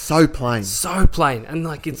from it. So plain. So plain. And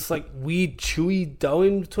like it's like weird chewy dough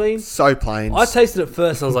in between. So plain. I tasted it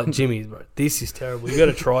first and I was like, Jimmy, bro, this is terrible. You got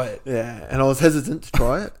to try it. Yeah, and I was hesitant to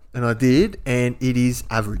try it, and I did, and it is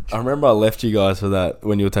average. I remember I left you guys for that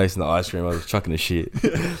when you were tasting the ice cream. I was chucking a shit.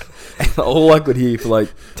 And all I could hear for like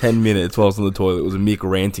 10 minutes while I was on the toilet was Mick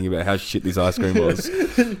ranting about how shit this ice cream was.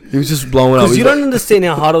 He was just blowing up. Because you He's don't understand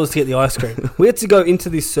how hard it was to get the ice cream. We had to go into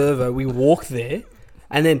this servo. We walked there,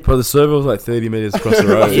 and then Bro, the server was like 30 metres across the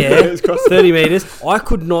road. yeah, 30 meters. I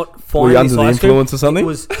could not find Were you this under the ice cream. influence or something?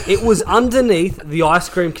 It was underneath the ice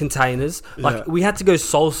cream containers. Like Yeah. we had to go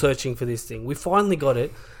soul searching for this thing. We finally got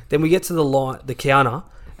it. Then we get to the counter.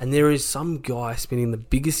 And there is some guy spinning the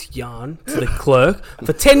biggest yarn to the clerk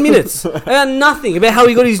for 10 minutes about nothing, about how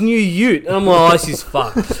he got his new ute. And I'm like, oh, this is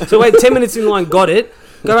fucked. So wait, 10 minutes in line, got it.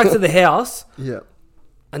 Go back to the house. Yeah.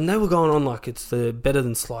 And they were going on like it's the better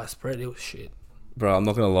than sliced bread. It was shit. Bro, I'm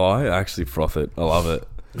not gonna lie. I actually froth it. I love it.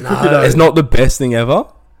 No, It's not the best thing ever.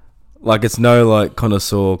 Like, it's no, like,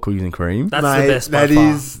 connoisseur cookies and cream. that's Mate, the best by That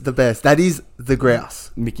far. is the best. That is the grouse.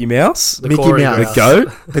 Mickey Mouse? The Mickey Corey Mouse. The grouse.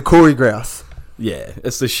 goat? The Corey grouse. Yeah,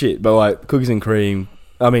 it's the shit. But, like, cookies and cream,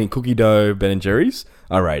 cookie dough, Ben and Jerry's,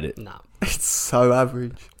 I rate it. Nah. It's so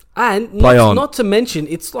average. And Play not, on. not to mention,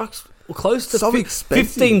 it's like close to So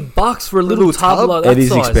expensive. $15 for a little, Little tub tub? like that It is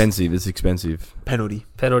size. expensive. It's expensive. Penalty.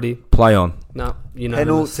 Penalty. Play on. No,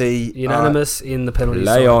 unanimous. Penalty. Unanimous in the penalty.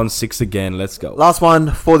 Lay side. on 6 again. Let's go. Last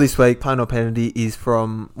one for this week, plain or penalty, is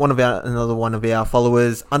from another one of our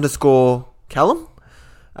followers, _Callum.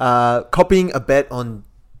 Copying a bet on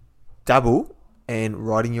Dabble and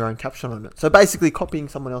writing your own caption on it. So basically copying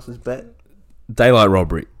someone else's bet. Daylight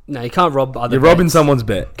robbery. No, you can't rob other. You're robbing bets. someone's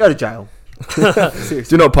bet. Go to jail. Seriously.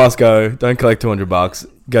 Do not pass go. Don't collect $200.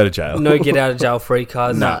 Go to jail. No get out of jail free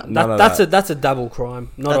cards. Nah, none of that's that. that's a double crime.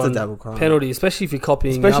 Not That's a on double crime. penalty, especially if you're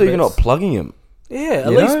copying. Especially if our you're not bets. plugging him. Yeah,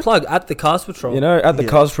 at You least know? plug at the Cast Patrol. You know, at the Yeah.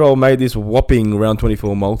 Cars Patrol made this whopping round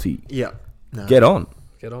 24 multi. Yeah. No. Get on.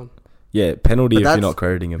 Get on. Yeah, penalty But if you're that's not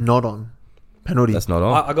crediting him. Not on. Penalty. That's not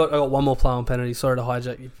on. I got one more play on penalty. Sorry to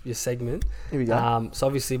hijack your segment. Here we go. So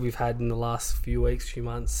obviously we've had in the last few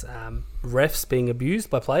months, refs being abused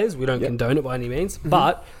by players. We don't Yep. condone it by any means.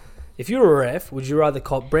 But if you're a ref, would you rather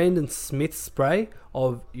cop Brandon Smith's spray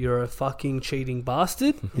of "you're a fucking cheating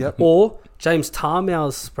bastard" Yep. or James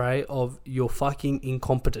Tarmow's spray of "you're fucking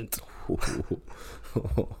incompetent"?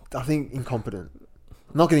 I think incompetent.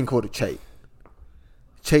 Not getting caught a cheat.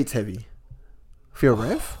 Cheat's heavy. If you're a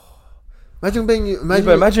ref, imagine being.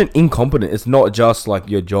 Imagine incompetent. It's not just like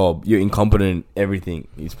your job. You're incompetent in everything.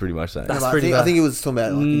 He's pretty much saying. That's I pretty think, bad. I think he was talking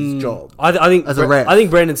about like his job. I think As a ref. I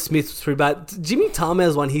think Brandon Smith was pretty bad. Jimmy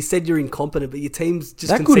Tarmow's one. He said you're incompetent, but your team's just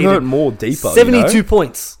That could conceded hurt more deeper. 72 You know?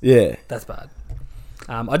 points. Yeah. That's bad.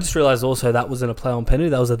 I just realised also that wasn't a play on penalty.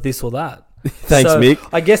 That was a this or that. Thanks, So, Mick.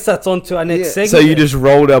 I guess that's on to our next Yeah. segment. So you just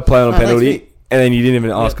rolled our play on No, thanks, penalty, Mick. and then you didn't even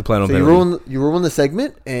ask a play on So you penalty. ruin the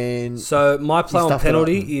segment and So my play You on stuffed it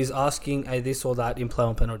penalty is asking a this or that in play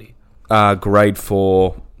on penalty. Grade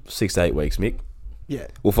for 6 to 8 weeks, Mick. yeah.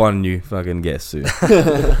 We'll find a new fucking guest soon.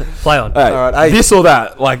 Play on. Hey, Alright, hey. this or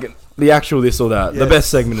that, like the actual this or that, the Yes. best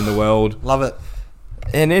segment in the world, Love it.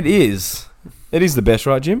 and it is the best,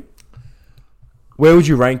 right, Jim? Where would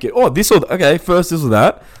you rank it? Oh, this or okay, first this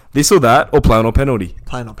or that, or play on or penalty.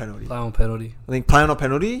 Plain or penalty. Play on penalty. I think plain or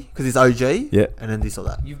penalty because it's OG. Yeah. And then this or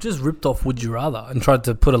that. You've just ripped off Would You Rather and tried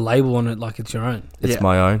to put a label on it like it's your own. It's Yeah.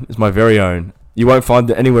 my own. It's my very own. You won't find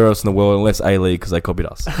it anywhere else in the world unless A-League because they copied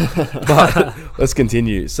us. But let's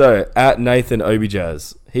continue. So, at Nathan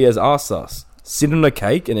Obijaz, he has asked us, sit on a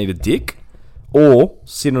cake and eat a dick or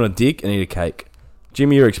sit on a dick and eat a cake.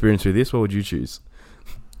 Jimmy, your experience with this, what would you choose?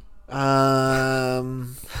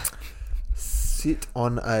 Sit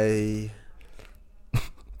on a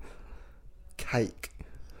cake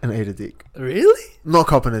and eat a dick. Really? Not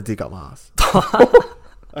copping a dick up my ass.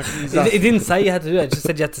 It didn't say you had to do that. It just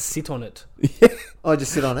said you had to sit on it. Oh,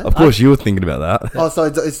 just sit on it. Of course, you were thinking about that. Oh, so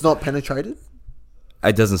it's not penetrated.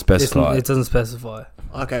 It doesn't specify. It doesn't specify.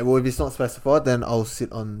 Okay, well if it's not specified, then I'll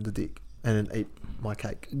sit on the dick and then eat my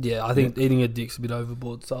cake. Yeah, I think eating a dick's a bit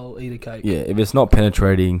overboard, so I'll eat a cake. Yeah, if it's not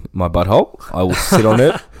penetrating my butthole, I will sit on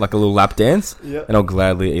it like a little lap dance, Yeah. and I'll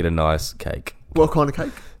gladly eat a nice cake. What kind of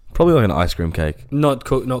cake? Probably like an ice cream cake. Not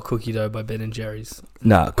cookie dough by Ben and Jerry's.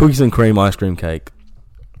 Nah, cookies and cream ice cream cake.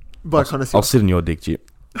 What kind of I'll sit on your dick, Chip.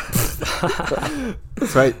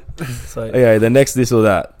 Sweet. So Okay, the next this or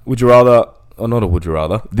that. Would you rather... Oh, not a would you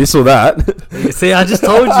rather. This or that. you see, I just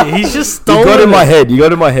told you. He's just You stolen got in my it. head. You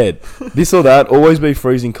got in my head. This or that. Always be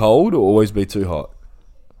freezing cold or always be too hot.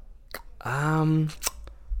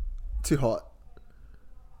 Too hot.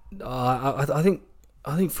 I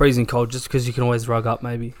think freezing cold just because you can always rug up.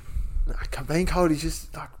 Maybe Being cold is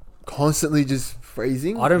just like constantly just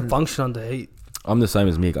freezing. I don't function under heat. I'm the same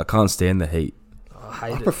as Mick. I can't stand the heat. I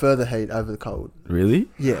hate I it. prefer the heat over the cold. Really?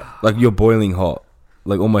 Yeah. Like you're boiling hot.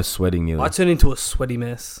 Like almost sweating nearly. I turn into a sweaty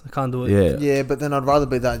mess. I can't do it. Yeah. Yeah, but then I'd rather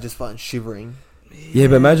be that and just fucking shivering. Yeah,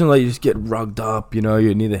 but imagine like you just get rugged up, you know,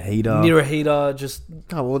 you're near the heater. Near a heater, just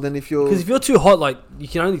Oh, well then if you're because if you're too hot, like you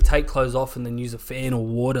can only take clothes off and then use a fan or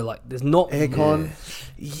water. Like there's not aircon,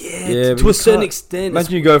 Yeah, but to you a certain can't- extent.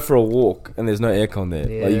 Imagine you go for a walk and there's no aircon there.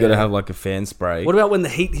 Like you got to Yeah. have like a fan spray. What about when the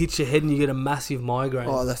heat hits your head and you get a massive migraine?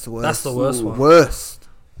 oh, that's the worst. That's the worst one. Worst.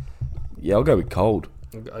 Yeah, I'll go with cold.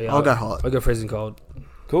 I'll go hot. I'll go freezing cold.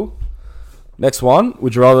 Cool. Next one.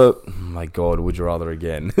 Would you rather? Oh my God, would you rather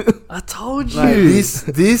again? I told you. Mate,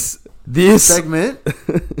 this This segment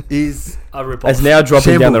is A rip is off. now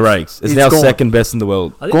dropping down the Shambles. ranks. It's It's now gone. second best in the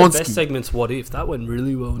world. I think the Gonski. best segment's What If. That went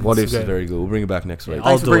really well. on What if is Instagram. very good. We'll bring it back next week. I'll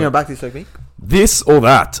thanks for do bringing it. it back this week, Mick. This or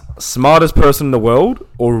that? Smartest person in the world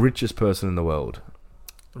or richest person in the world?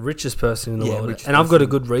 Richest person in the Yeah, world. richest And I've got a person.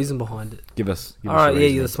 good reason behind it. Give us. All right, yeah,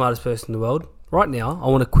 you're the smartest person in the world. Right now, I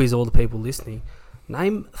want to quiz all the people listening.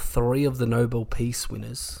 Name 3 of the Nobel Peace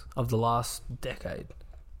winners of the last decade.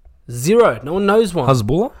 0. No one knows one.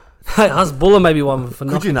 Hezbollah? Hey, Hezbollah maybe one for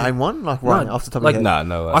Could you nothing. name one? Like right No, off the top like, of your head?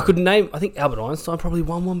 No. I could name. I think Albert Einstein probably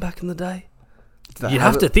won one back in the day. Did they You'd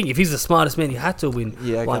have it? to think if he's the smartest man, he had to win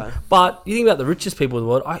Yeah, one. okay. But you think about the richest people in the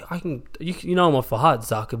world. I can you know them off for heart.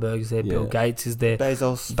 Zuckerberg's there. Bill Yeah. Gates is there.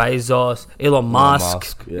 Bezos. Bezos, Elon Musk.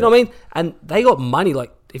 Musk, You know what I mean? And they got money.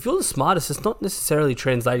 Like, if you're the smartest, it's not necessarily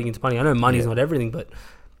translating into money. I know money's Yeah. not everything, but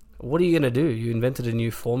what are you going to do? You invented a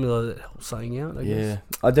new formula that helps something out, I Yeah. guess.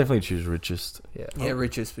 I definitely choose richest. Yeah. Yeah,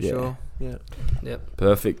 richest for Yeah. sure. Yeah. Yep.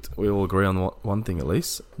 Perfect. We all agree on one thing at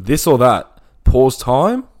least. This or that? Pause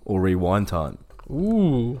time or rewind time?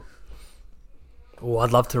 Ooh. Oh,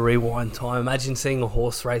 I'd love to rewind time. Imagine seeing a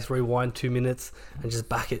horse race, rewind 2 minutes, and just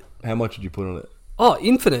back it. How much would you put on it? Oh,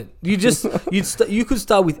 infinite. You just you could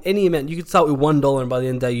start with any amount. You could start with $1, and by the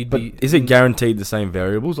end of the day, you'd But be. is it guaranteed the same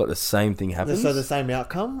variables? Like the same thing happens? So the same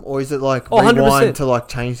outcome, or is it like Oh, 100%. rewind to like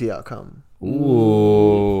change the outcome?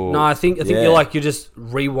 Ooh. No, I think Yeah. you're just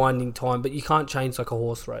rewinding time, but you can't change like a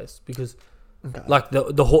horse race because Okay. like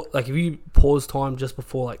like if you pause time just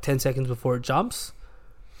before like 10 seconds before it jumps,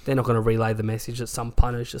 they're not going to relay the message that some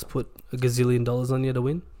punters just put $1 gazillion on you to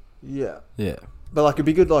win. Yeah, Yeah. but like it'd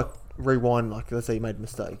be good like rewind. Like let's say you made a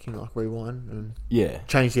mistake, you know, like rewind and Yeah.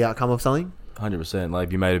 change the outcome of something. 100%. Like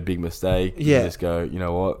if you made a big mistake, Yeah. you just go, you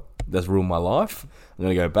know what? That's ruined my life. I'm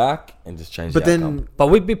going to go back and just change But the then, outcome. But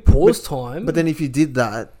with big pause time, but then if you did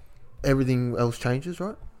that, everything else changes,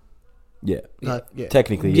 right? Yeah. Like, yeah.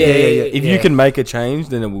 Technically, Yeah, yeah. yeah, If yeah. you can make a change,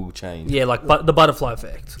 then it will change. yeah, like the butterfly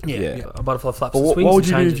effect. Yeah. A butterfly flaps But and what swings would and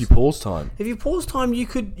you do if changes. you pause time? If you pause time, you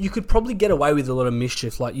could probably get away with a lot of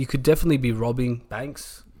mischief. Like you could definitely be robbing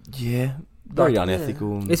banks. Yeah. Very Like,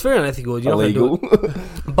 unethical. and It's very unethical. You're not gonna do illegal. it.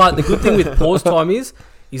 But the good thing with pause time is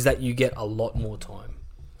that you get a lot more time.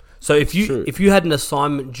 So if True. you had an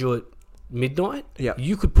assignment due at midnight, Yeah.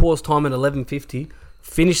 you could pause time at 11:50,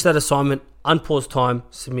 finish that assignment, unpause time,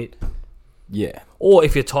 submit. yeah. Or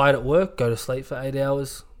if you're tired at work, go to sleep for 8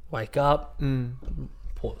 hours, wake up, Mm.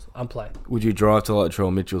 pause, unplay. Would you drive to like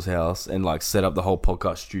Latrell Mitchell's house and like set up the whole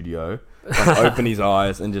podcast studio, like open his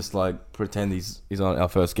eyes and just like pretend he's on our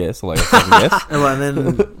first guest or like a second guest? And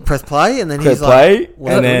then press play, and then Press he's play, like, He's and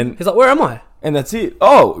like- then he's like, "Where am I?" and that's it.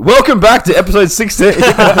 Oh, welcome back to episode 16 of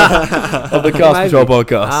the Cast Maybe. Control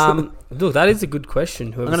Podcast. Look, that is a good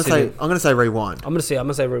question. I'm gonna say rewind. I'm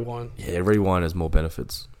gonna say rewind. Yeah, rewind has more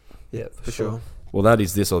benefits. Yeah, For sure. Well, that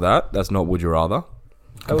is this or that. That's not would you rather.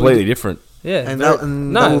 Oh, Completely different. Yeah, And, very-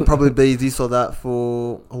 that will probably be this or that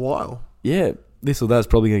for a while. Yeah, this or that's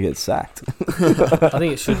probably gonna get sacked. I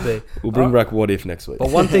think it should be. We'll bring Alright. back what if next week. But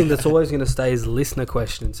one thing that's always going to stay is listener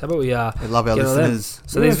questions. How about we I love our get on them? listeners.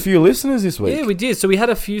 So we had a there's few listeners this week. yeah, we did. So we had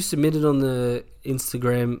a few submitted on the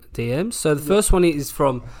Instagram DMs. So the first one is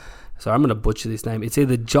from. Sorry, I'm going to butcher this name. It's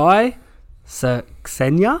either Jai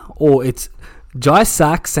Saxenya or it's Jai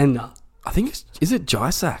Saxenya. I think is it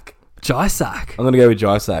Jaisak? Jai Sak. I'm gonna go with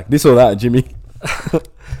Jaisak. This or that, Jimmy.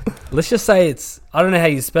 Let's just say it's. I don't know how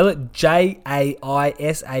you spell it.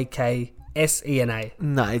 JAISAKSENA.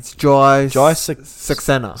 No, it's Jai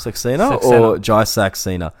Saxena Saxena. or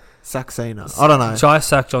Jaisaksena? Saxena. I don't know. Jai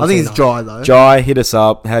Sak John I think it's Cena. Jai though. Jai, hit us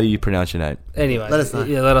up. How do you pronounce your name? Anyway, Let us know.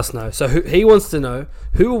 Yeah, let us know. So he wants to know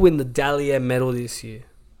who will win the Dahlia medal this year.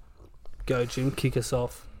 Go, Jim. Kick us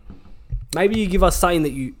off. Maybe you give us something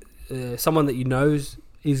that you, someone that you know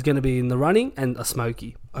is going to be in the running, and a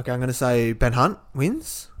Smokey. Okay, I'm gonna say Ben Hunt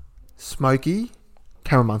wins. Smokey,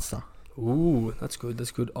 Cameron Munster. Ooh, that's good.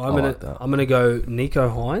 That's good. I'm like that. gonna go Nico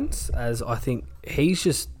Hines, as I think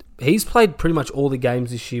he's played pretty much all the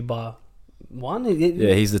games this year bar one.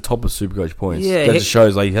 Yeah, he's the top of Supercoach points. Yeah, That he- just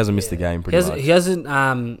shows like he hasn't missed a game pretty much. He hasn't.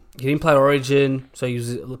 He didn't play Origin, so he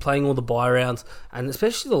was playing all the bye rounds, and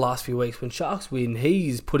especially the last few weeks when Sharks win,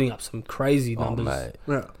 he's putting up some crazy Oh, numbers mate.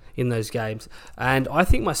 Yeah. in those games. And I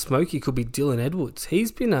think my Smokey could be Dylan Edwards.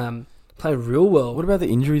 He's been playing real well. What about the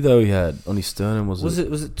injury though he had on his sternum? Was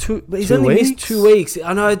it? Was it 2? But he's 2 only missed weeks? 2 weeks.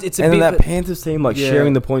 I know it's a And bit. then that but- Panthers team like Yeah.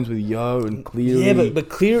 sharing the points with Yo and Cleary. yeah,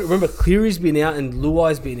 but remember Cleary's been out and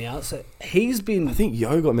Luai's been out, so he's been. I think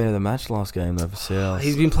Yo got man of the match last game though for South.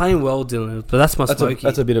 He's been playing well, Dylan. But that's my That's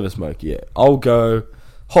Smokey. a bit of a smoke, yeah. I'll go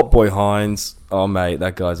Hot Boy Hines. Oh, mate,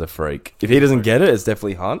 that guy's a freak. If he doesn't get it, it's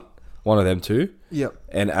definitely Hunt. One of them two. Yep.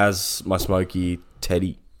 And as my smoky,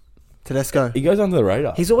 Teddy. Tedesco. He goes under the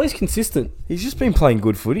radar. He's always consistent. He's just been playing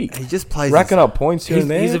good footy. He just plays Racking up points here He's,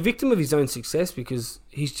 and there. he's a victim of his own success because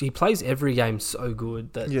he plays every game so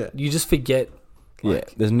good that Yeah. you just forget. Yeah,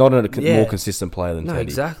 there's not a Yeah. more consistent player than No, Teddy.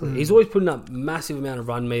 exactly. He's always putting up massive amount of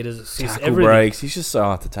run meters, assists, Tackle everything. breaks. He's just so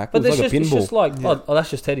hard to tackle. But It's like it's a just pinball. like, Yeah. oh, that's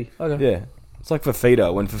just Teddy. Okay. Yeah. It's like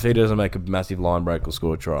Fafita. When Fafita doesn't make a massive line break or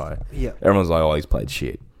score a try, Yeah. everyone's like, oh, he's played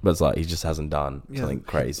shit. But it's like, he just hasn't done Yeah. something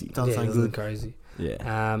crazy. Done Yeah, something something good. crazy.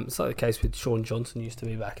 Yeah. It's like the case with Sean Johnson used to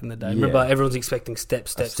be back in the day. Yeah. Remember, everyone's expecting step.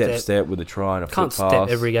 Step with a try and a Can't foot step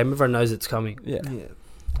pass. every game. Everyone knows it's coming. Yeah. Yeah.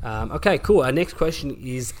 Okay, cool. Our next question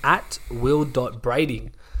is at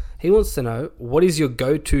Will.Brading. He wants to know, what is your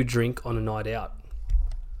go-to drink on a night out?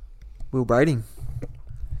 Will Brading.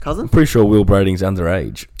 Cousin? I'm pretty sure Will Brading's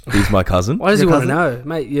underage. He's my cousin. Why does he Your want to know?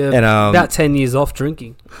 Mate, you're And, about 10 years off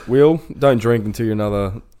drinking. Will, don't drink until you're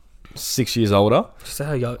another 6 years older. Just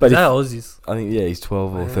how you But is that how Oz is? I think, yeah, he's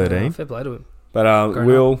 12 or 13. Fair play to him. But Grown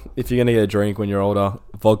Will, if you're going to get a drink when you're older,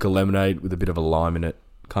 vodka lemonade with a bit of a lime in it.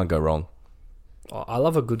 Can't go wrong. Oh, I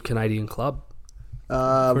love a good Canadian club. For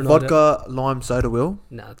a night Vodka, lime soda, Will.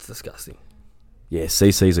 Nah, it's disgusting. Yeah,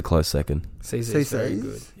 CC's a close second. CC's very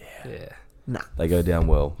good. CC's? Yeah. They go down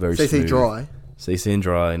well. Very CC smooth. dry. CC and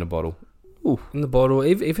dry in a bottle. In the bottle,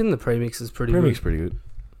 even the premix is pretty Premix good. pretty good.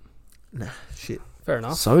 Nah, shit. Fair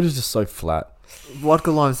enough. Soda's just so flat.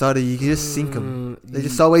 Vodka, lime soda, you can just sink them. They're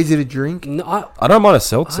just so easy to drink. No, I don't mind a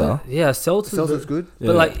seltzer. yeah, seltzer's Seltzer's good. But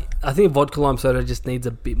Yeah. like, I think vodka lime soda just needs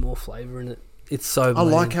a bit more flavour in it. It's so. I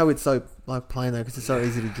bland. like how it's so like plain though, because it's so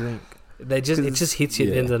easy to drink. it just hits you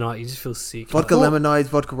at the end of the night. You just feel sick. Vodka thought- lemonades,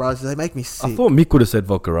 vodka raspberries, they make me I sick. thought Mick would have said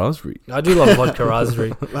vodka raspberry. I do love vodka raspberry,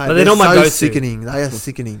 Mate, but they're not my so go-to. sickening. They are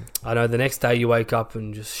sickening. I know. The next day you wake up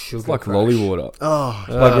and just sugar. It's like crash. lolly water. Oh,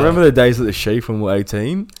 Like, remember the days at the Sheaf when we were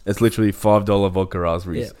 18? It's literally $5 vodka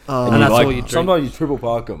raspberries. Yeah. oh. And you that's like, all you drink. Sometimes you triple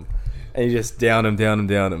park them. And you just down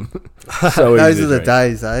them. So those easy are to the drink.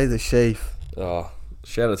 days, eh? The sheaf. Oh,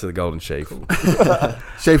 shout out to the Golden Sheaf.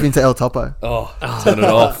 Sheaf into El Topo. Oh, turn it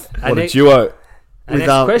off. And What a it- duo. And With,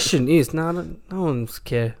 next question is no one's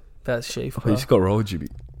care about sheaf. Oh, you just got rolled, Jimmy.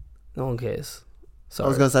 No one cares. I Sorry.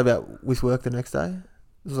 was going to say about with work the next day.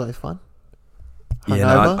 It was always fun. Yeah,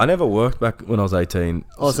 Hungover? no, I never worked back when I was 18.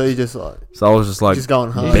 Oh, so you just like So I was just like, just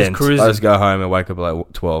going home. Yeah. bent. Just cruising. I just go home and wake up at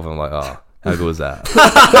like 12 and I'm like, oh, how good was that?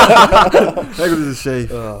 How good is the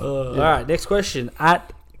sheaf? All right, next question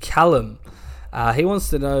at Callum. He wants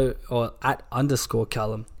to know, or at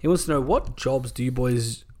 _Callum. He wants to know, what jobs do you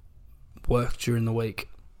boys work during the week?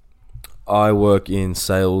 I work in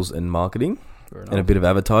sales and marketing and a bit of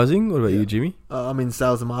advertising. What about you, Jimmy? I'm in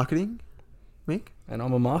sales and marketing. Mick? And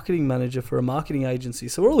I'm a marketing manager for a marketing agency,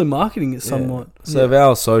 so we're all in marketing somewhat. So if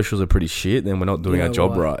our socials are pretty shit, then we're not doing Yeah, our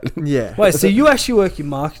job right. right. Yeah. Wait, so you actually work in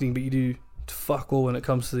marketing, but you do fuck all when it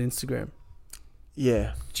comes to the Instagram?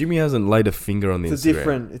 Yeah. Jimmy hasn't laid a finger on the It's a Instagram.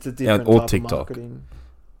 different. It's a different or type TikTok. of marketing.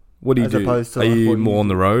 What do you as do? opposed to, Are like, you what more you on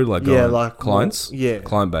the road, like Yeah, going like clients? Yeah.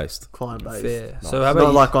 Client based. Client based. Fair. Nice. So how about Not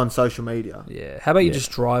you, like on social media. yeah? How about you Yeah.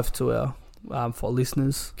 just drive to our for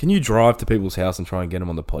listeners? Can you drive to people's house and try and get them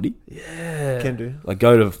on the potty? Yeah, Can do. Like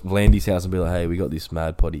go to Landy's house and be like, hey, we got this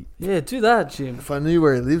mad potty. yeah, do that, Jim. If I knew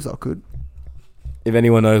where he lives, I could. If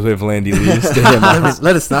anyone knows where Landy lives, DM us.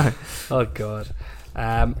 Let us know. Oh God.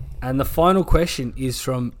 And the final question is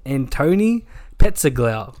from Antoni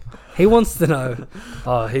Petzaglau. He wants to know.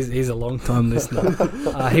 Oh, he's a long time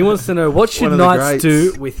listener. He wants to know, what should One of the Knights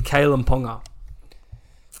greats. do with Kalen Ponga?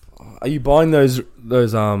 Are you buying those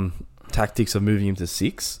tactics of moving him to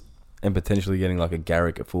 6 and potentially getting like a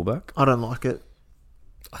Garrick at fullback? I don't like it.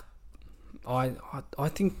 I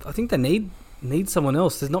think they need someone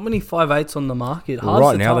else. There's not many 5'8" on the market. Well, Hard's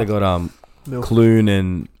right the now they task. got Milk. Clune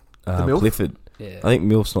and Milf? Clifford. Yeah. I think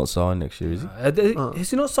Milf's not signed next year, is he? Is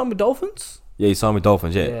he not signed with Dolphins? Yeah, he signed with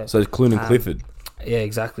Dolphins. Yeah, Yeah. so it's Clune and Um, Clifford. Yeah,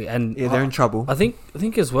 exactly. And Yeah, they're in trouble. I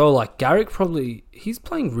think as well, like Garrick he's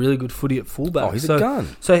playing really good footy at fullback. Oh, he's so, a gun.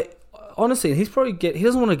 So honestly, he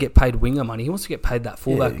doesn't want to get paid winger money. He wants to get paid that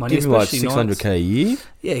fullback money, Give him like especially Knights. $600K a year.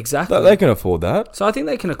 Yeah, exactly. They can afford that. So I think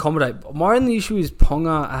they can accommodate. My only issue is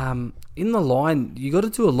Ponga. In the line, you got to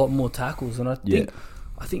do a lot more tackles, and I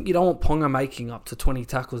think you don't want Ponga making up to 20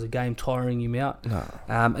 tackles a game, tiring him out. No.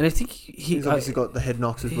 And I think He's obviously got the head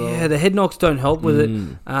knocks as well. Yeah, the head knocks don't help with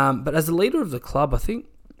Mm. it. But as the leader of the club, I think,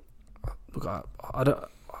 look,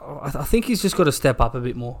 I think he's just got to step up a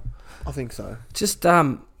bit more. I think so. Just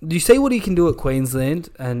you see what he can do at Queensland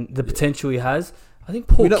and the potential he has. I think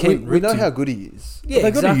Paul We know, Kent. we know ripped how him. good he is. Yeah,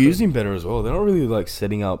 They've got to exactly. use him better as well. They're not really like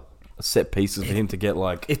setting up set pieces for him to get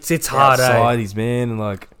like It's hard, outside eh? his man and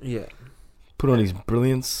like Yeah. put on his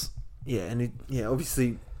brilliance. Yeah, and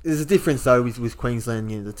obviously there's a difference though with Queensland,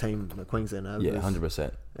 the team that Queensland have. Yeah,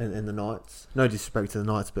 100%. And the Knights. No disrespect to the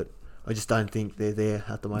Knights, but I just don't think they're there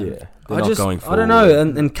at the moment. Yeah, they're not going forward. I don't know,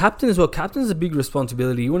 and captain as well. Captain's a big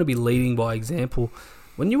responsibility. You want to be leading by example.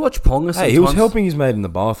 When you watch Ponga, Hey, he was helping his mate in the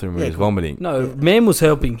bathroom when he was vomiting. No, Man was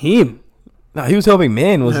helping him. No, he was helping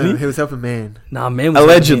Man, wasn't No, he? he was helping Man. Nah, Man was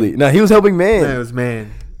Allegedly. helping him. No, he was helping Man. No, it was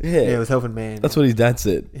Man. Yeah. Yeah, it was helping Man. That's what his dad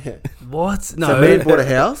said. Yeah. What? No, So Man bought a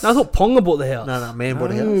house? No, I thought Ponga bought the house. No, Man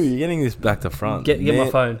bought a No, house. you're getting this back to front. Get Man- my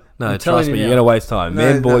phone. No, I'm trust telling me, you you're now. going to waste time. No,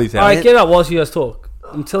 Man no. bought his All house. right, get up whilst you guys talk.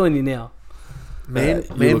 I'm telling you now. Man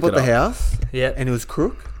you look bought it the up. house, Yeah. and it was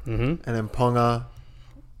crook, Mm-hmm. and then Ponga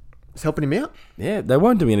was helping him out, Yeah, they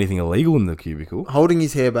won't do anything illegal in the cubicle holding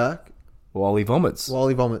his hair back while he vomits. while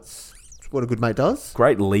he vomits. That's what a good mate does.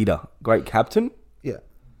 Great leader. Great captain. Yeah.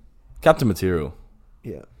 Captain material.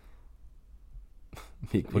 Yeah.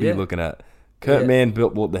 Mick, what are Yeah. you looking at? Kurt Yeah. Mann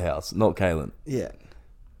bought the house, not Kalen. Yeah.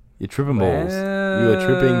 You're tripping balls. You are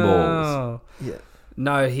tripping balls. Yeah.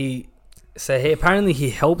 No, apparently he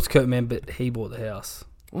helped Kurt Mann, but he bought the house.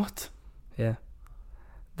 What? Yeah.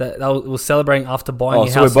 That was celebrating after buying Oh, a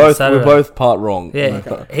so house we're on both Saturday. part wrong. Yeah,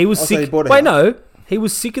 Okay. he was Oh, so he sick. bought a Wait, house. no, he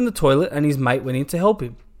was sick in the toilet, and his mate went in to help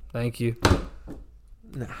him. Thank you.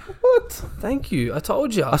 What? Thank you. I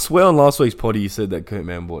told you. I swear on last week's potty you said that Kurt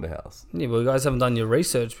Mann bought a house. Yeah, well, you guys haven't done your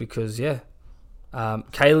research because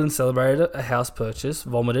Kalen celebrated a house purchase,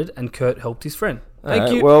 vomited, and Kurt helped his friend. Thank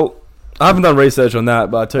Alright, you. Well, I haven't done research on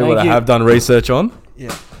that, but I tell you Thank what you. I have done research on.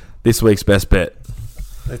 Yeah. This week's best bet.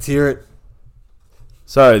 Let's hear it.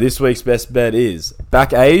 So this week's best bet is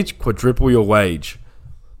back age, quadruple your wage.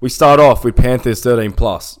 We start off with Panthers 13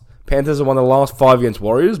 plus. Panthers have won the last 5 against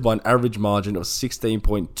Warriors by an average margin of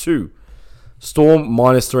 16.2. Storm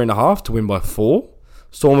minus 3.5 to win by 4.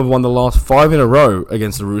 Storm have won the last 5 in a row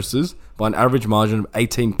against the Roosters by an average margin of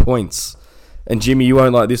 18 points. And Jimmy, you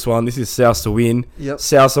won't like this one. This is South to win. Yep.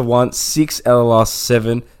 South have won 6 out of the last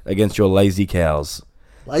 7 against your lazy cows.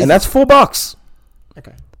 Lazy. And that's $4.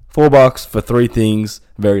 Okay. $4 for 3 things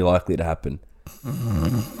very likely to happen.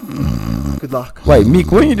 Good luck. Wait,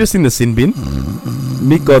 Mick, weren't you just in the sin bin?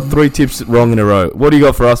 Mick got 3 tips wrong in a row. What do you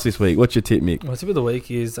got for us this week? What's your tip, Mick? My tip of the week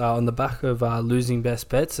is on the back of losing best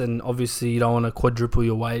bets, and obviously you don't want to quadruple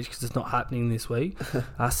your wage because it's not happening this week.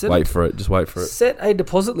 Wait for it. Just wait for it. Set a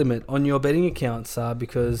deposit limit on your betting accounts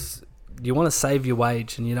because you want to save your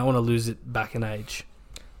wage and you don't want to lose it back in age.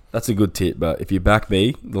 That's a good tip, but if you back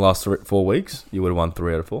me the last 4 weeks, you would have won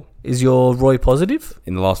 3 out of 4. Is your Roy positive?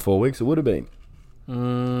 In the last 4 weeks, it would have been.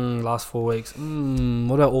 Last 4 weeks.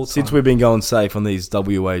 What about all time? Since we've been going safe on these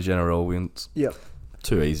WA General wins. Yep.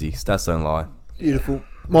 Too easy. Stats don't lie. Beautiful.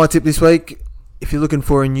 My tip this week, if you're looking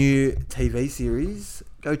for a new TV series,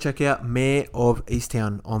 go check out Mayor of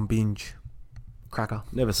Easttown on Binge. Cracker.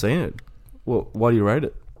 Never seen it. Well, why do you rate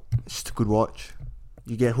it? It's just a good watch.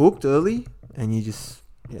 You get hooked early, and you just,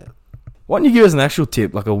 yeah. Why don't you give us an actual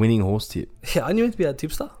tip, like a winning horse tip? Yeah, I knew it to be a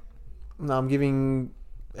tipster. No, I'm giving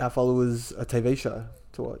our followers a TV show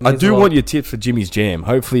to watch. I Means do a lot. want your tips for Jimmy's Jam.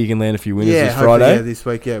 Hopefully you can land a few winners this hopefully, Friday. Yeah, this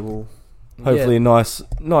week, yeah, we'll... Hopefully a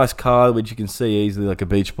nice card which you can see easily like a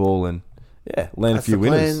beach ball and land a That's few the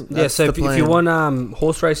winners. plan. Yeah, That's so the if you plan. want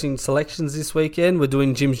horse racing selections this weekend, we're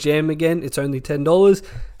doing Jim's Jam again. It's only $10,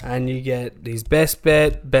 and you get these best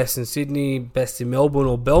bet, best in Sydney, best in Melbourne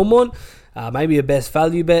or Belmont, maybe a best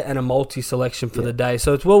value bet, and a multi selection for the day.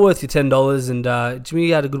 So it's well worth your $10. And Jimmy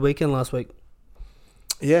had a good weekend last week.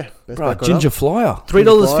 Yeah. Best Right, bet got Ginger up. Flyer.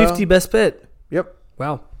 $3.50 best bet. Yep.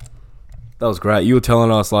 Wow. That was great. You were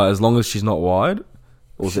telling us like as long as she's not wide,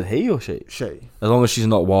 or was it he or she? She. As long as she's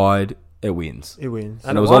not wide, it wins. It wins.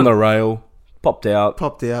 And it was on the rail, popped out,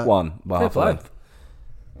 Popped out. won by Fair half a play. length.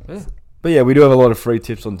 Yeah. But yeah, we do have a lot of free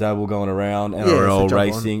tips on Dabble going around, so NRL jump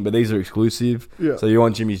racing, but these are exclusive. Yeah. So you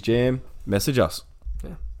want Jimmy's Jam, message us.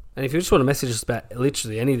 And if you just want to message us about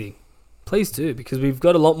literally anything, please do, because we've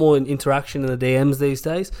got a lot more interaction in the DMs these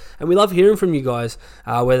days, and we love hearing from you guys,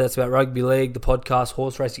 whether it's about rugby league, the podcast,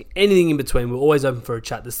 horse racing, anything in between. We're always open for a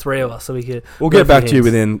chat. There's 3 of us, so We'll get back to you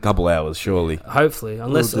within a couple hours, surely. hopefully,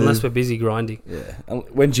 unless we're busy grinding. Yeah. And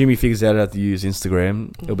when Jimmy figures out how to use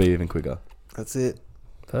Instagram, it'll be even quicker. That's it.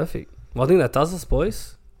 Perfect. Well, I think that does us,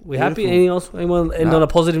 boys. We happy? Beautiful. Anything else? Anyone end on a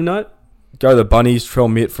positive note? Go the Bunnies,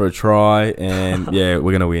 Trell Mitt for a try, and yeah,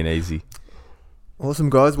 we're going to win easy. Awesome,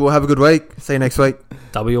 guys. We'll have a good week. See you next week.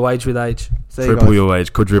 WH with age. See you Triple guys. your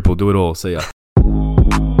age, quadruple, do it all. See ya.